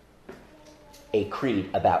a creed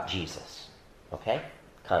about Jesus. Okay?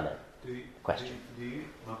 Comment. Question.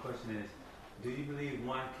 My question is, do you believe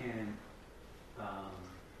one can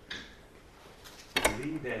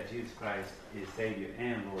believe that Jesus Christ is Savior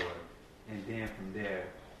and Lord, and then from there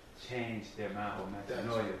change their mind or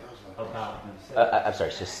metanoia about themselves? I'm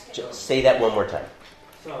sorry, just say that one more time.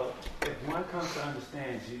 So, if one comes to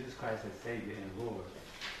understand Jesus Christ as Savior and Lord,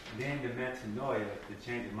 then the metanoia, the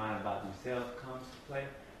change of mind about themselves, comes to play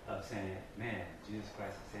of saying, man, Jesus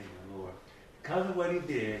Christ is Savior and Lord. Because of what he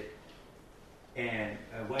did and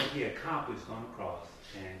what he accomplished on the cross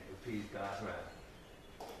and appeased God's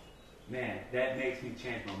wrath, man, that makes me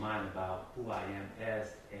change my mind about who I am as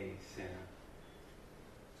a sinner.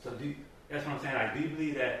 So that's what I'm saying. I do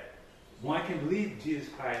believe that one can believe Jesus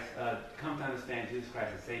Christ, come to understand Jesus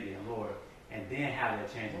Christ as Savior and Lord, and then have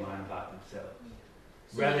that change of mind about themselves.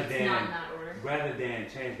 So it's not in that order. Rather than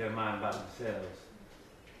change their mind about themselves.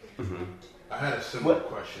 Mm-hmm. I had a similar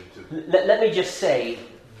question too. Let me just say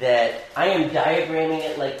that I am diagramming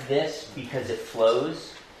it like this because it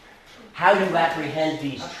flows. How do you apprehend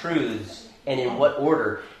these truths and in what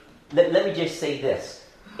order? Let me just say this,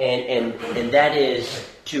 and that is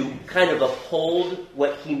to kind of uphold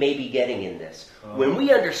what he may be getting in this. When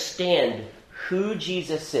we understand who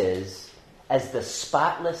Jesus is as the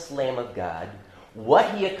spotless Lamb of God,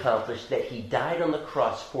 what he accomplished, that he died on the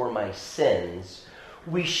cross for my sins,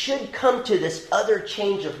 we should come to this other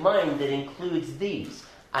change of mind that includes these.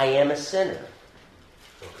 I am a sinner.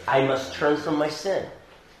 I must turn from my sin.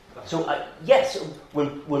 So, yes,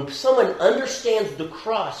 when someone understands the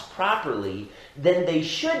cross properly, then they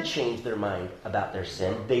should change their mind about their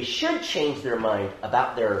sin. They should change their mind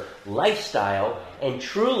about their lifestyle and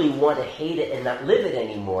truly want to hate it and not live it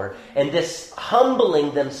anymore. And this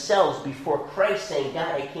humbling themselves before Christ, saying,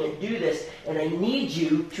 God, I can't do this, and I need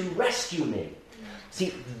you to rescue me.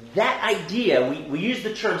 See, that idea, we use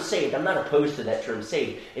the term saved. I'm not opposed to that term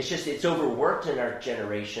saved. It's just it's overworked in our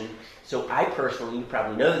generation. So I personally, you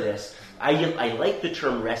probably know this, I like the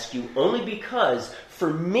term rescue only because,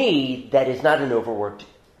 for me, that is not an overworked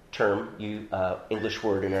term, English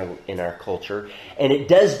word in our culture, and it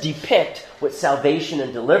does depict what salvation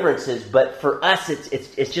and deliverance is. But for us,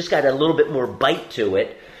 it's just got a little bit more bite to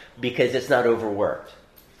it because it's not overworked.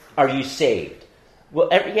 Are you saved? Well,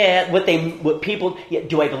 do I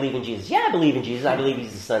believe in Jesus? Yeah, I believe in Jesus. I believe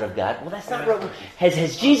He's the Son of God. Well, that's not right.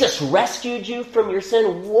 Has Jesus rescued you from your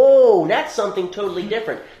sin? Whoa, that's something totally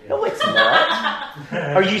different. No, it's not.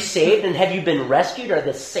 Are you saved and have you been rescued are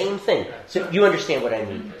the same thing. So you understand what I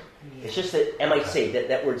mean. It's just that, am I saved?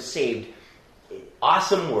 That word saved,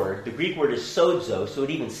 awesome word. The Greek word is sozo, so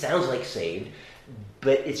it even sounds like saved.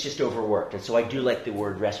 But it's just overworked. And so I do like the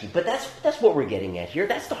word rescue. But that's what we're getting at here.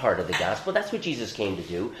 That's the heart of the gospel. That's what Jesus came to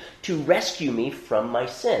do, to rescue me from my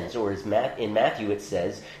sins. Or as in Matthew it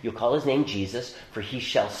says, you'll call His name Jesus, for He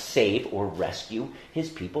shall save or rescue His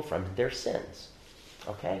people from their sins.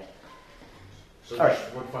 Okay? So all right.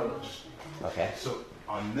 One final, okay. So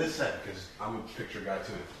on this end, because I'm a picture guy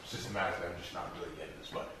too, systematically I'm just not really getting this,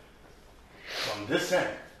 but on this end,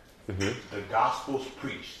 the gospel's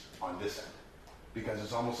preached on this end. Because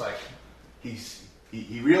it's almost like he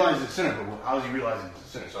realizes he's a sinner, but how is he realizing he's a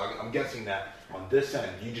sinner? So I'm guessing that on this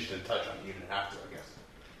end, you just didn't touch on it, you didn't have to, I guess.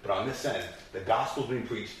 But on this end, the gospel's being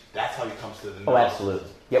preached. That's how he comes to the knowledge. Oh, absolutely.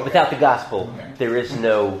 Yeah, okay. Without the gospel, there is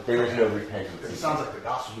no repentance. It sounds like the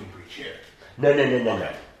gospel's being preached here. No.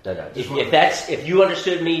 If you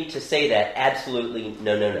understood me to say that, absolutely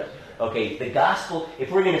no. Okay, the gospel, if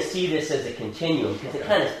we're going to see this as a continuum, because it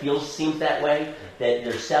kind of seems that way, that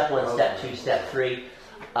there's step 1, step 2, step 3,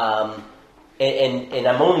 and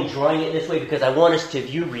I'm only drawing it this way because I want us to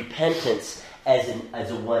view repentance as a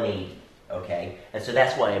 180, okay? And so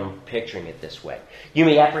that's why I'm picturing it this way. You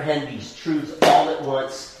may apprehend these truths all at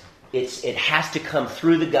once. It has to come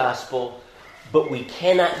through the gospel, but we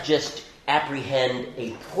cannot just apprehend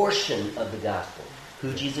a portion of the gospel,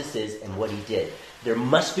 who Jesus is and what He did. There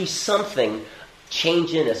must be something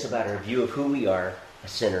change in us about our view of who we are, a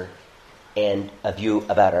sinner, and a view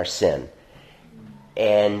about our sin.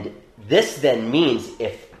 And this then means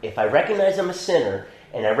if I recognize I'm a sinner,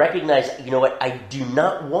 and I recognize, you know what, I do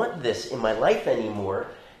not want this in my life anymore,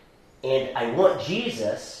 and I want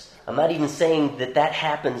Jesus, I'm not even saying that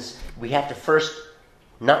happens, we have to first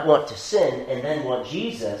not want to sin and then want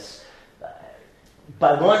Jesus.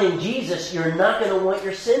 By wanting Jesus, you're not going to want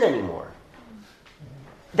your sin anymore.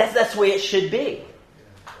 That's the way it should be.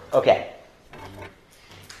 Okay.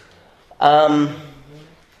 Let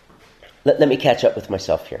me catch up with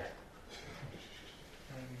myself here.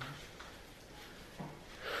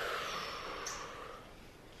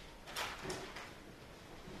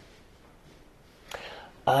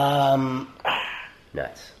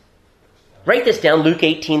 Nuts. Write this down, Luke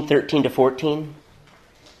 18:13-14.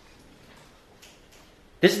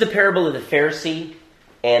 This is the parable of the Pharisee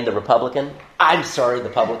and the publican.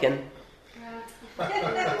 The publican.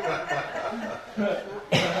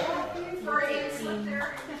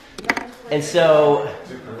 And so,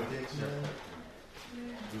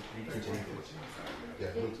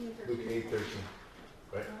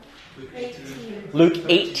 Luke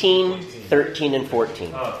 18:13 and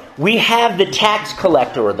 14. We have the tax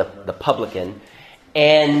collector, or the publican,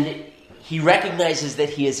 and he recognizes that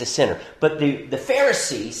he is a sinner. But the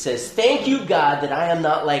Pharisee says, thank you, God, that I am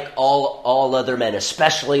not like all other men,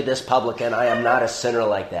 especially this publican. I am not a sinner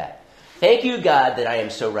like that. Thank you, God, that I am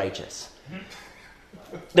so righteous.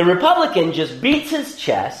 The Republican just beats his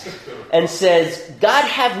chest and says, God,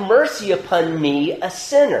 have mercy upon me, a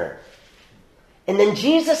sinner. And then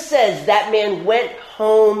Jesus says that man went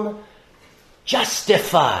home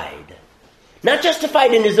justified. Not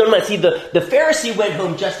justified in his own mind. See, the Pharisee went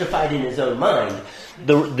home justified in his own mind.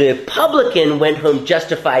 The publican went home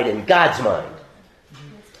justified in God's mind.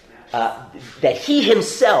 That he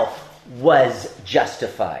himself was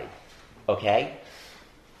justified. Okay?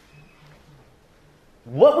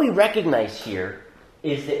 What we recognize here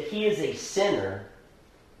is that he is a sinner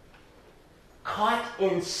caught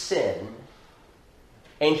in sin,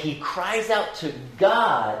 and he cries out to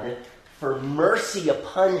God for mercy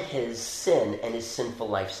upon his sin and his sinful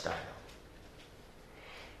lifestyle.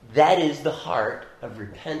 That is the heart of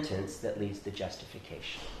repentance that leads to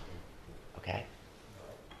justification. Okay?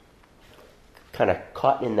 Kind of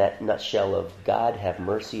caught in that nutshell of God have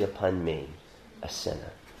mercy upon me, a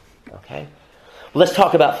sinner. Okay? Well, let's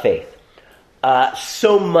talk about faith.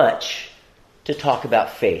 So much to talk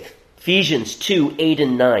about faith. Ephesians 2, 8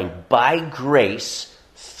 and 9. By grace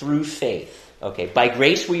through faith. Okay, by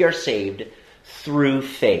grace we are saved through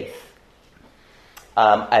faith.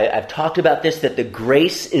 I've talked about this, that the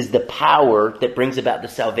grace is the power that brings about the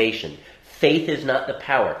salvation. Faith is not the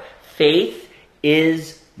power. Faith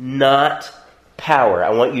is not power.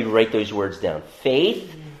 I want you to write those words down.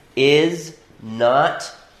 Faith is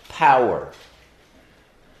not power.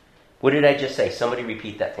 What did I just say? Somebody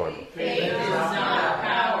repeat that for me. Faith is not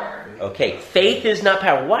power. Okay, faith is not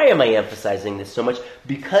power. Why am I emphasizing this so much?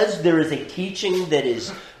 Because there is a teaching that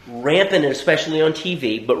is rampant, especially on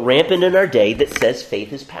TV, but rampant in our day, that says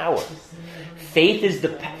faith is power. Faith is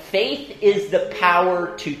the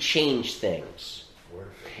power to change things.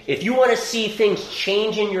 If you want to see things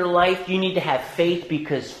change in your life, you need to have faith,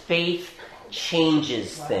 because faith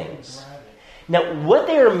changes things. Now, what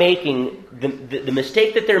they are making, the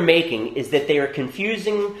mistake that they're making, is that they are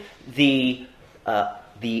confusing the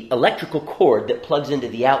electrical cord that plugs into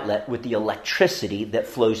the outlet with the electricity that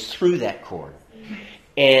flows through that cord.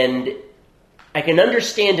 And I can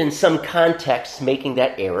understand in some contexts making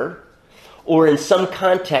that error, or in some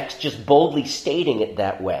contexts just boldly stating it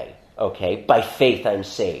that way. Okay, by faith I'm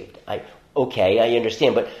saved. I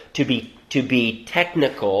understand, but to be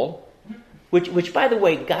technical, which by the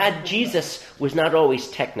way, Jesus was not always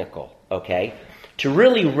technical. Okay, to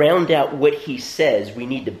really round out what he says, we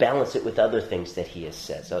need to balance it with other things that he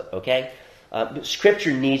says. Okay,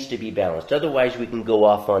 Scripture needs to be balanced. Otherwise, we can go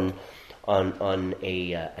off on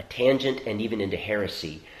a tangent and even into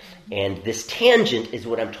heresy. And this tangent is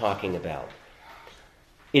what I'm talking about.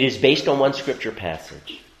 It is based on one Scripture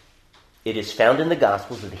passage. It is found in the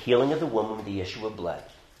Gospels of the healing of the woman with the issue of blood.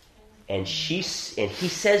 And he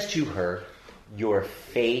says to her, your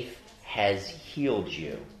faith has healed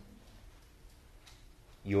you.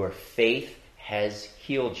 Your faith has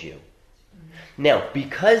healed you. Now,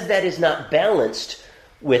 because that is not balanced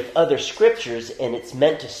with other scriptures and it's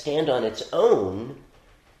meant to stand on its own,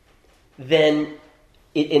 then,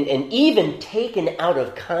 and even taken out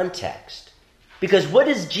of context, because what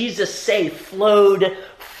does Jesus say flowed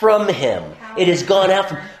from him? Power. It has gone out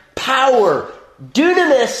from power.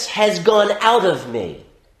 Dunamis has gone out of me.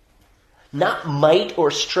 Not might or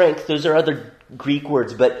strength. Those are other Greek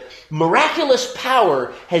words. But miraculous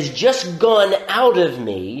power has just gone out of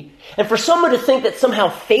me. And for someone to think that somehow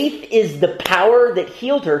faith is the power that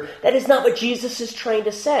healed her, that is not what Jesus is trying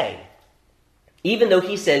to say. Even though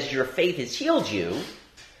he says your faith has healed you,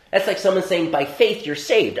 that's like someone saying, by faith you're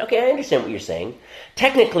saved. Okay, I understand what you're saying.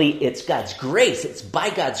 Technically, it's God's grace. It's by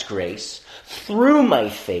God's grace, through my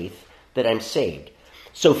faith, that I'm saved.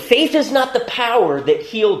 So faith is not the power that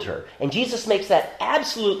healed her. And Jesus makes that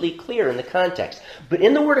absolutely clear in the context. But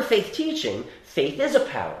in the Word of Faith teaching, faith is a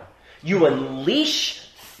power. You unleash,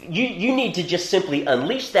 you need to just simply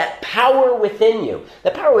unleash that power within you.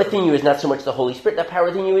 The power within you is not so much the Holy Spirit. The power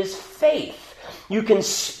within you is faith. You can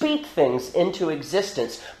speak things into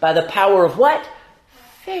existence by the power of what?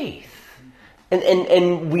 Faith.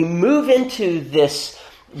 And we move into this,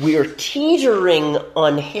 we are teetering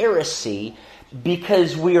on heresy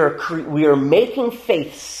because we are making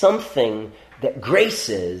faith something that grace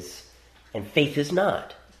is, and faith is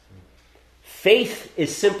not. Faith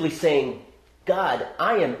is simply saying, God,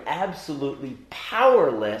 I am absolutely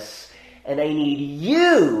powerless, and I need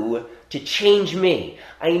you to change me.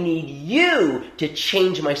 I need you to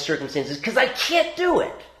change my circumstances because I can't do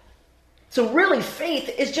it. So really, faith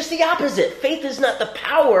is just the opposite. Faith is not the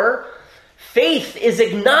power. Faith is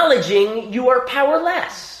acknowledging you are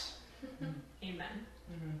powerless. Amen.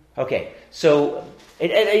 Okay, so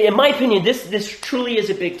in my opinion, this truly is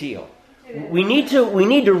a big deal. We need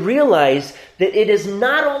to realize that it is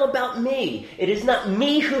not all about me. It is not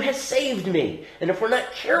me who has saved me. And if we're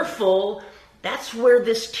not careful, that's where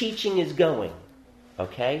this teaching is going.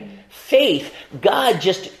 Okay? Faith, God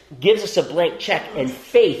just gives us a blank check, and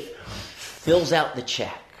faith fills out the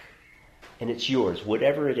check. And it's yours,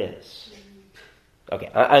 whatever it is. Okay,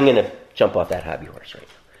 I'm going to jump off that hobby horse right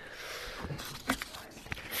now.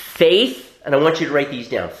 Faith, and I want you to write these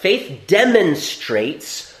down. Faith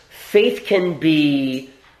demonstrates. Faith can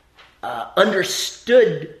be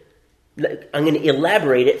understood. I'm going to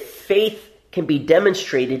elaborate it. Faith can be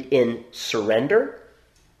demonstrated in surrender,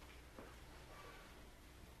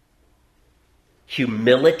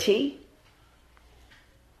 humility,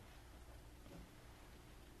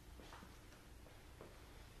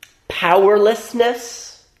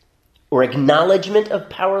 powerlessness or acknowledgement of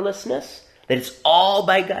powerlessness, that it's all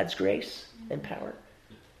by God's grace and power.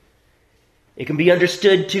 It can be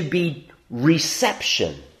understood to be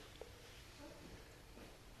reception.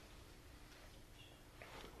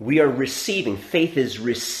 We are receiving. Faith is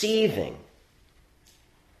receiving.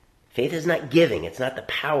 Faith is not giving. It's not the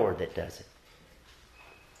power that does it.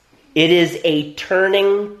 It is a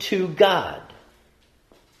turning to God.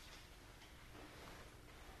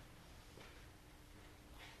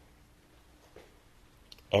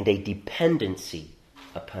 And a dependency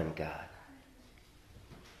upon God.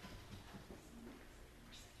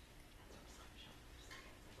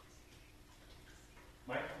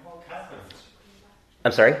 Mike, how about confidence?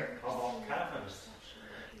 I'm sorry? How about confidence?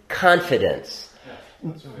 Confidence.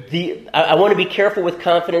 I want to be careful with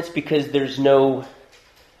confidence because there's no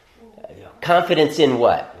confidence in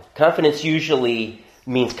what? Confidence usually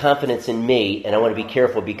means confidence in me, and I want to be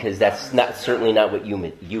careful because that's certainly not what you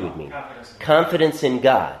would mean. Confidence in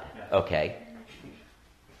God. Okay.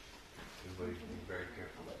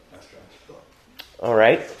 All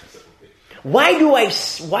right. Why do I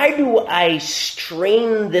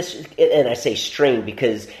strain this? And I say strain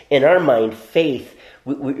because in our mind, faith,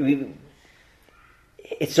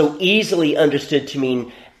 it's so easily understood to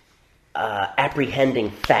mean apprehending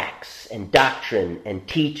facts and doctrine and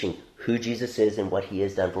teaching who Jesus is and what he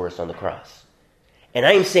has done for us on the cross. And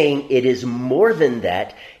I'm saying it is more than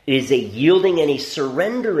that. It is a yielding and a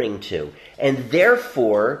surrendering to. And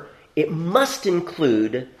therefore, it must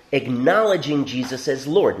include acknowledging Jesus as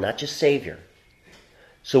Lord, not just Savior.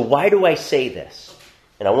 So why do I say this?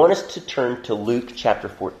 And I want us to turn to Luke chapter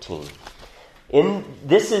 14.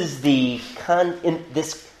 This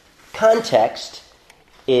context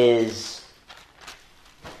is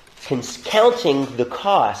counting the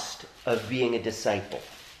cost of being a disciple.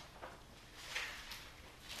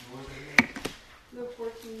 Luke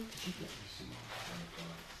 14.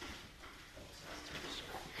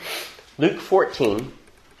 Luke 14,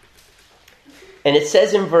 and it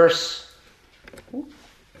says in verse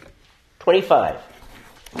 25,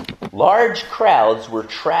 large crowds were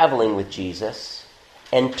traveling with Jesus,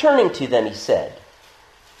 and turning to them he said,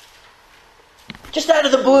 just out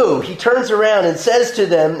of the blue, he turns around and says to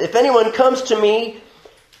them, if anyone comes to me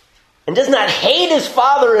and does not hate his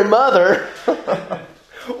father and mother,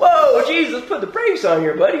 whoa, Jesus, put the brakes on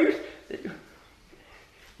here, buddy.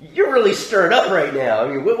 You're really stirred up right now. I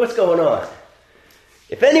mean, what's going on?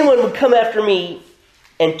 If anyone would come after me,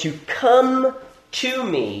 and to come to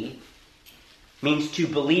me means to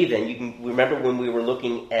believe in. You can remember when we were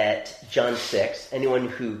looking at John 6,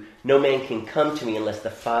 no man can come to me unless the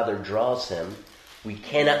Father draws him. We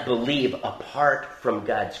cannot believe apart from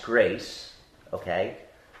God's grace. Okay?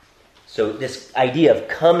 So this idea of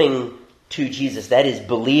coming to Jesus, that is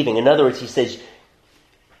believing. In other words, he says,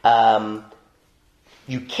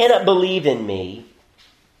 you cannot believe in me,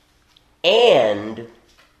 and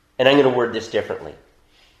I'm going to word this differently,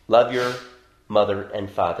 love your mother and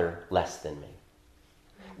father less than me.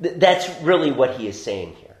 That's really what he is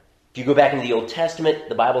saying here. If you go back into the Old Testament,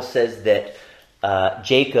 the Bible says that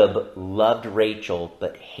Jacob loved Rachel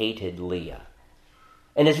but hated Leah.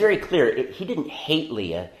 And it's very clear, he didn't hate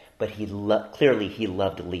Leah, but clearly he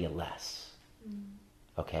loved Leah less.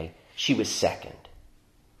 Okay? She was second.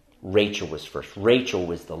 Rachel was first. Rachel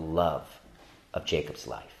was the love of Jacob's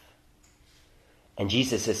life. And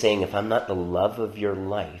Jesus is saying, if I'm not the love of your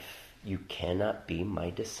life, you cannot be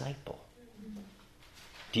my disciple.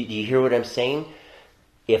 Do you hear what I'm saying?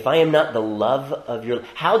 If I am not the love of your...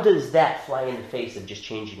 How does that fly in the face of just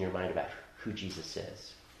changing your mind about who Jesus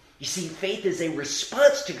is? You see, faith is a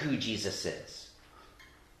response to who Jesus is.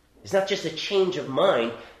 It's not just a change of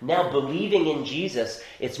mind. Now believing in Jesus,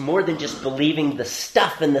 it's more than just believing the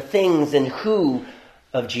stuff and the things and who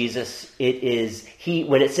of Jesus. It is he.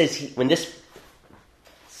 When it says when this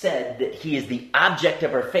said that he is the object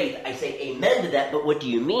of our faith, I say amen to that. But what do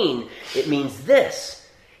you mean? It means this.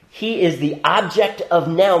 He is the object of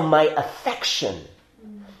now my affection.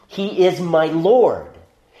 He is my Lord.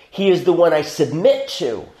 He is the one I submit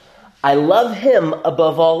to. I love him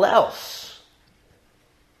above all else.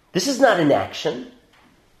 This is not an action.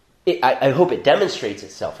 I hope it demonstrates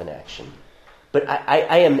itself in action. But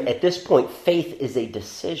I am, at this point, faith is a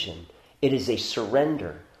decision. It is a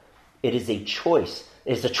surrender. It is a choice.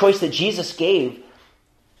 It is a choice that Jesus gave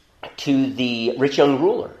to the rich young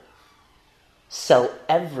ruler. Sell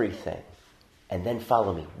everything and then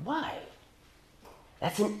follow me. Why?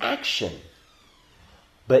 That's an action.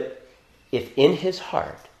 But if in his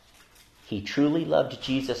heart he truly loved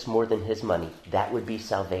Jesus more than his money, that would be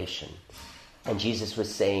salvation. And Jesus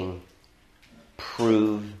was saying,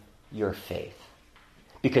 prove your faith.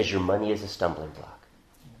 Because your money is a stumbling block.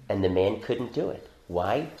 And the man couldn't do it.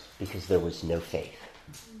 Why? Because there was no faith.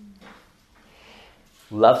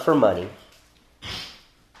 Love for money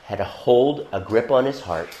had a grip on his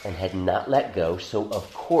heart, and had not let go, so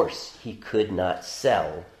of course he could not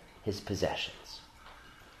sell his possessions.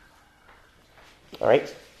 All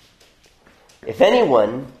right? If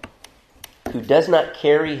anyone who does not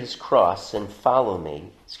carry his cross and follow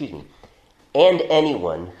me, and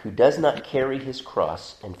anyone who does not carry his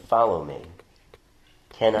cross and follow me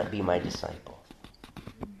cannot be my disciple.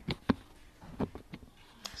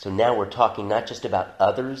 So now we're talking not just about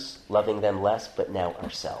others, loving them less, but now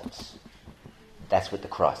ourselves. That's what the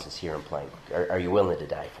cross is here implying. Are you willing to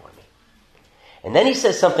die for me? And then he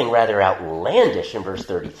says something rather outlandish in verse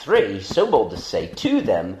 33. He's so bold to say to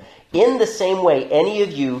them, in the same way, any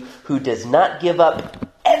of you who does not give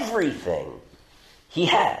up everything he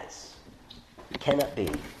has cannot be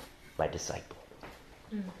my disciple.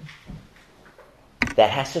 That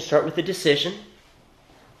has to start with a decision,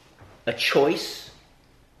 a choice.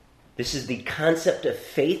 This is the concept of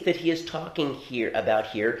faith that he is talking about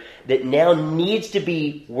here that now needs to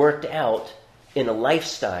be worked out in a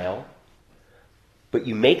lifestyle, but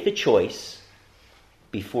you make the choice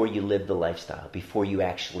before you live the lifestyle, before you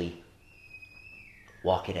actually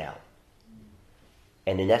walk it out.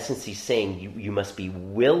 And in essence, he's saying you must be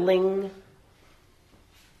willing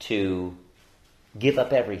to give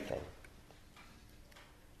up everything.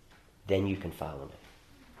 Then you can follow me.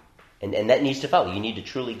 And that needs to follow. You need to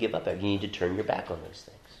truly give up. You need to turn your back on those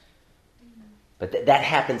things. But that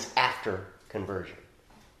happens after conversion.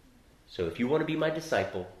 So if you want to be my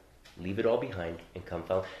disciple, leave it all behind and come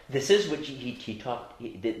follow. This is what he taught.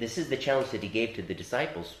 This is the challenge that he gave to the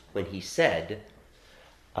disciples when he said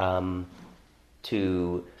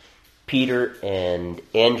to Peter and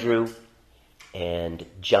Andrew and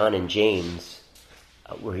John and James,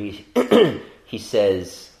 where he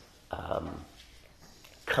says,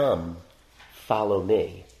 come, follow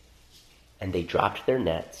me. And they dropped their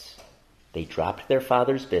nets, they dropped their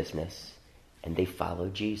father's business, and they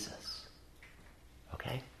followed Jesus.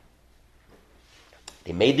 Okay?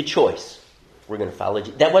 They made the choice. We're going to follow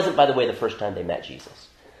Jesus. That wasn't, by the way, the first time they met Jesus.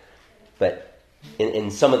 But in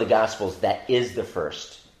some of the Gospels, that is the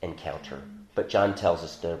first encounter. But John tells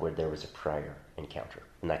us there was a prior encounter.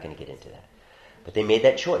 I'm not going to get into that. But they made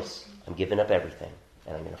that choice. I'm giving up everything,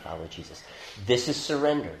 and I'm going to follow Jesus. This is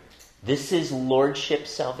surrender. This is lordship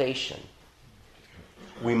salvation.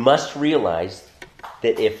 We must realize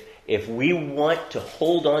that if we want to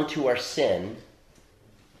hold on to our sin,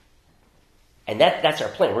 and that's our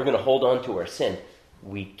plan, we're going to hold on to our sin,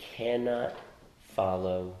 we cannot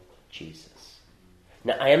follow Jesus.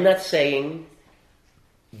 Now, I am not saying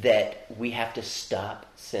that we have to stop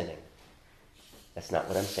sinning. That's not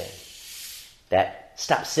what I'm saying. That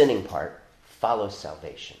stop sinning part follows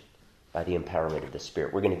salvation by the empowerment of the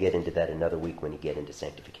Spirit. We're going to get into that another week when you get into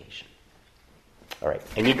sanctification. All right,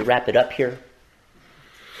 I need to wrap it up here.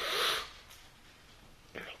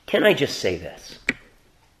 Can I just say this?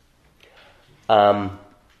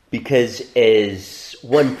 Because as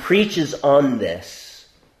one preaches on this,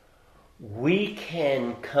 we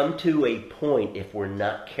can come to a point, if we're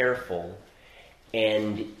not careful,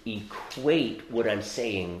 and equate what I'm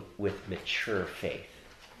saying with mature faith.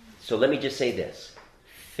 So let me just say this.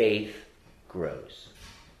 Faith grows.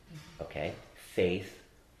 Okay? Faith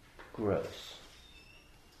grows.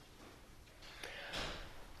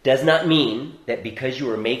 Does not mean that because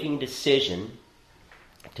you are making a decision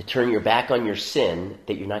to turn your back on your sin,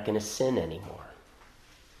 that you're not going to sin anymore.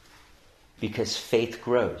 Because faith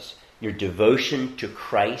grows. Your devotion to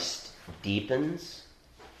Christ deepens.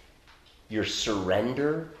 Your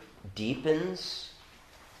surrender deepens.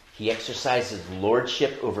 He exercises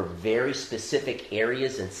lordship over very specific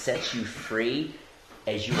areas and sets you free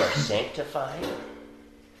as you are sanctified.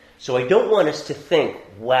 So I don't want us to think,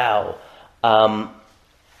 wow,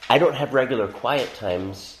 I don't have regular quiet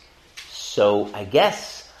times, so I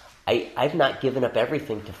guess I've not given up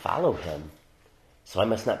everything to follow him, so I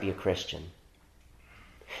must not be a Christian.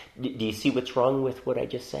 Do you see what's wrong with what I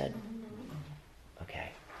just said?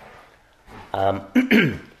 Okay.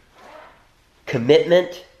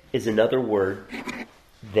 Commitment is another word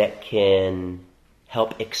that can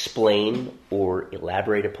help explain or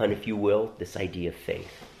elaborate upon, if you will, this idea of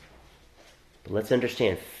faith. But let's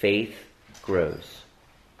understand, faith grows.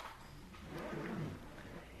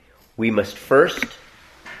 We must first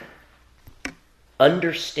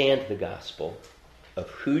understand the gospel of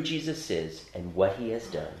who Jesus is and what he has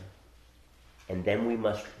done, and then we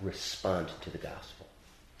must respond to the gospel.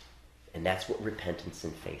 And that's what repentance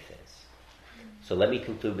and faith is. So let me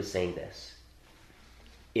conclude with saying this.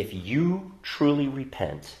 If you truly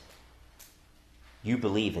repent, you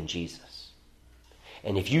believe in Jesus.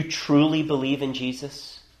 And if you truly believe in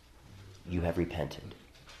Jesus, you have repented.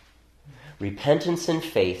 Repentance and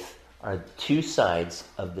faith are two sides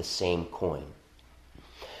of the same coin.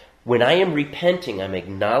 When I am repenting, I'm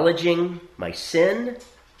acknowledging my sin.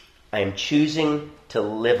 I am choosing to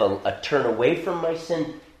live a turn away from my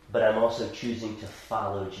sin, but I'm also choosing to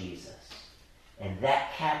follow Jesus. And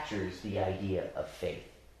that captures the idea of faith.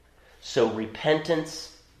 So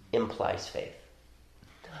repentance implies faith.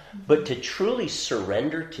 But to truly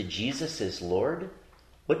surrender to Jesus as Lord,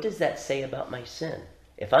 what does that say about my sin?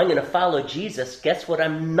 If I'm going to follow Jesus, guess what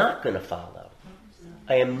I'm not going to follow?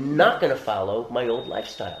 I am not going to follow my old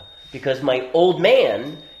lifestyle because my old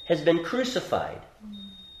man has been crucified.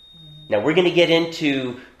 Now, we're going to get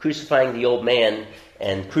into crucifying the old man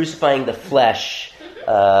and crucifying the flesh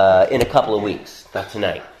in a couple of weeks, not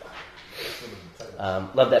tonight.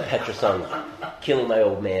 Love that Petra song, Killing My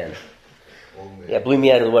Old Man. Yeah, it blew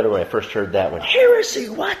me out of the water when I first heard that one. Heresy,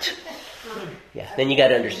 what? Yeah, then you got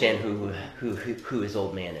to understand who his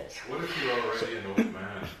old man is. What if you're already an old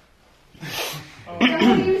man?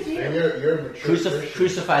 And you're a mature Christian.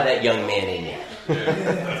 Crucify that young man in you. Yeah,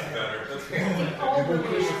 that's better. That's better. You've been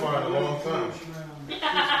crucified a long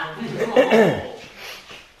time.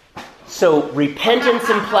 So repentance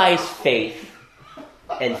implies faith,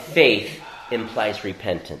 and faith implies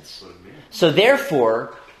repentance. So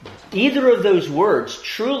therefore, either of those words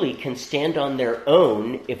truly can stand on their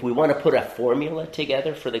own if we want to put a formula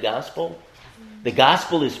together for the gospel. The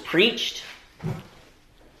gospel is preached,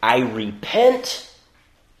 I repent,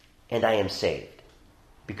 and I am saved.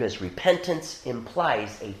 Because repentance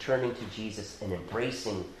implies a turning to Jesus, an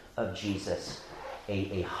embracing of Jesus,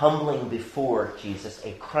 a humbling before Jesus,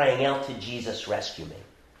 a crying out to Jesus, rescue me.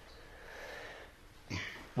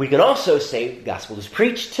 We can also say the gospel is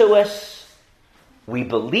preached to us, we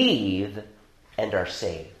believe, and are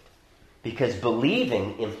saved. Because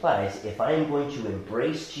believing implies if I am going to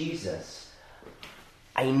embrace Jesus,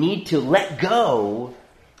 I need to let go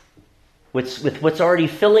with what's already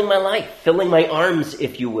filling my life, filling my arms,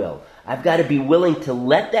 if you will. I've got to be willing to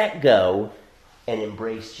let that go and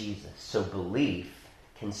embrace Jesus. So belief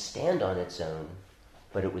can stand on its own,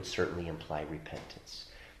 but it would certainly imply repentance.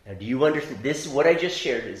 Now, do you understand? This, what I just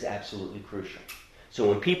shared, is absolutely crucial. So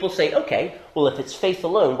when people say, okay, well, if it's faith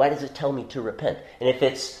alone, why does it tell me to repent? And if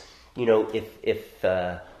it's,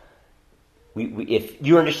 if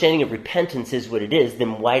your understanding of repentance is what it is,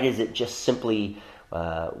 then why does it just simply,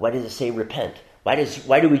 why does it say repent? Why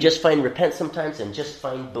do we just find repent sometimes and just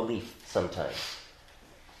find belief sometimes?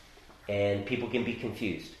 And people can be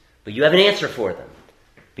confused. But you have an answer for them.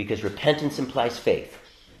 Because repentance implies faith,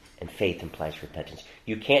 and faith implies repentance.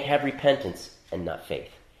 You can't have repentance and not faith.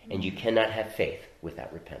 And you cannot have faith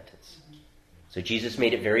without repentance. So Jesus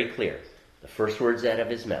made it very clear. The first words out of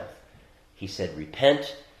his mouth, he said,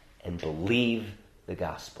 repent and believe the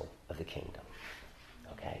gospel of the kingdom.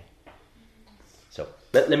 Okay? So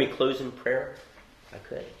let me close in prayer, if I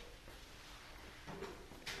could.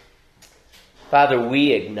 Father,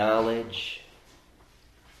 we acknowledge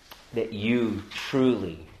that you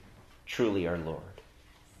truly, truly are Lord.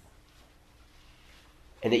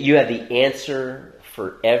 And that you have the answer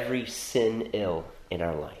for every sin ill in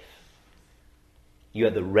our life. You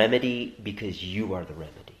have the remedy because you are the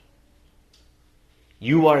remedy.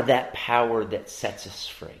 You are that power that sets us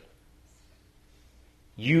free.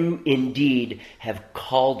 You indeed have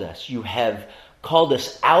called us. You have called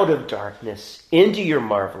us out of darkness into your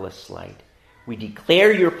marvelous light. We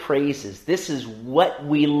declare your praises. This is what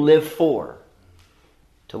we live for.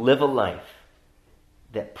 To live a life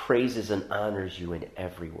that praises and honors you in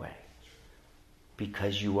every way.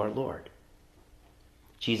 Because you are Lord.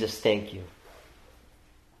 Jesus, thank you.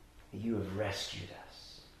 You have rescued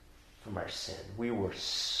us from our sin. We were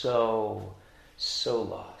so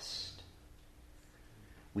lost.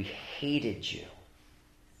 We hated you.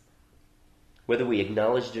 Whether we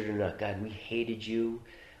acknowledged it or not, God, we hated you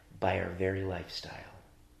by our very lifestyle.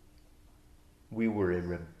 We were in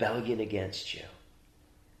rebellion against you.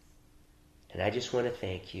 And I just want to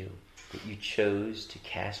thank you that you chose to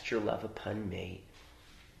cast your love upon me,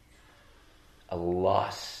 a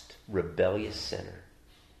lost, rebellious sinner.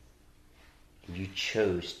 And you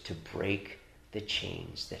chose to break the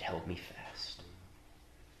chains that held me fast.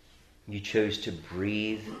 You chose to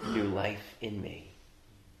breathe new life in me.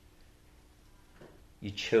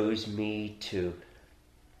 You chose me to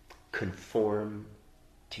conform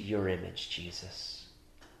to your image, Jesus,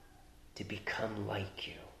 to become like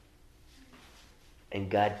you. And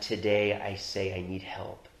God, today I say I need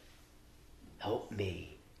help. Help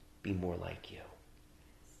me be more like you.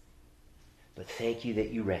 But thank you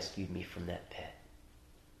that you rescued me from that pit,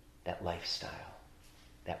 that lifestyle,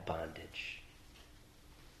 that bondage.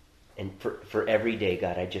 And for every day,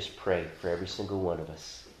 God, I just pray for every single one of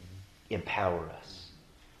us, empower us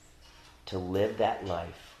to live that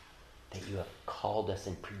life that you have called us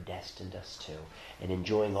and predestined us to, and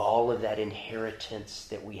enjoying all of that inheritance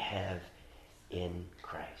that we have in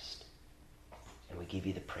Christ. And we give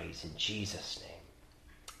you the praise in Jesus' name.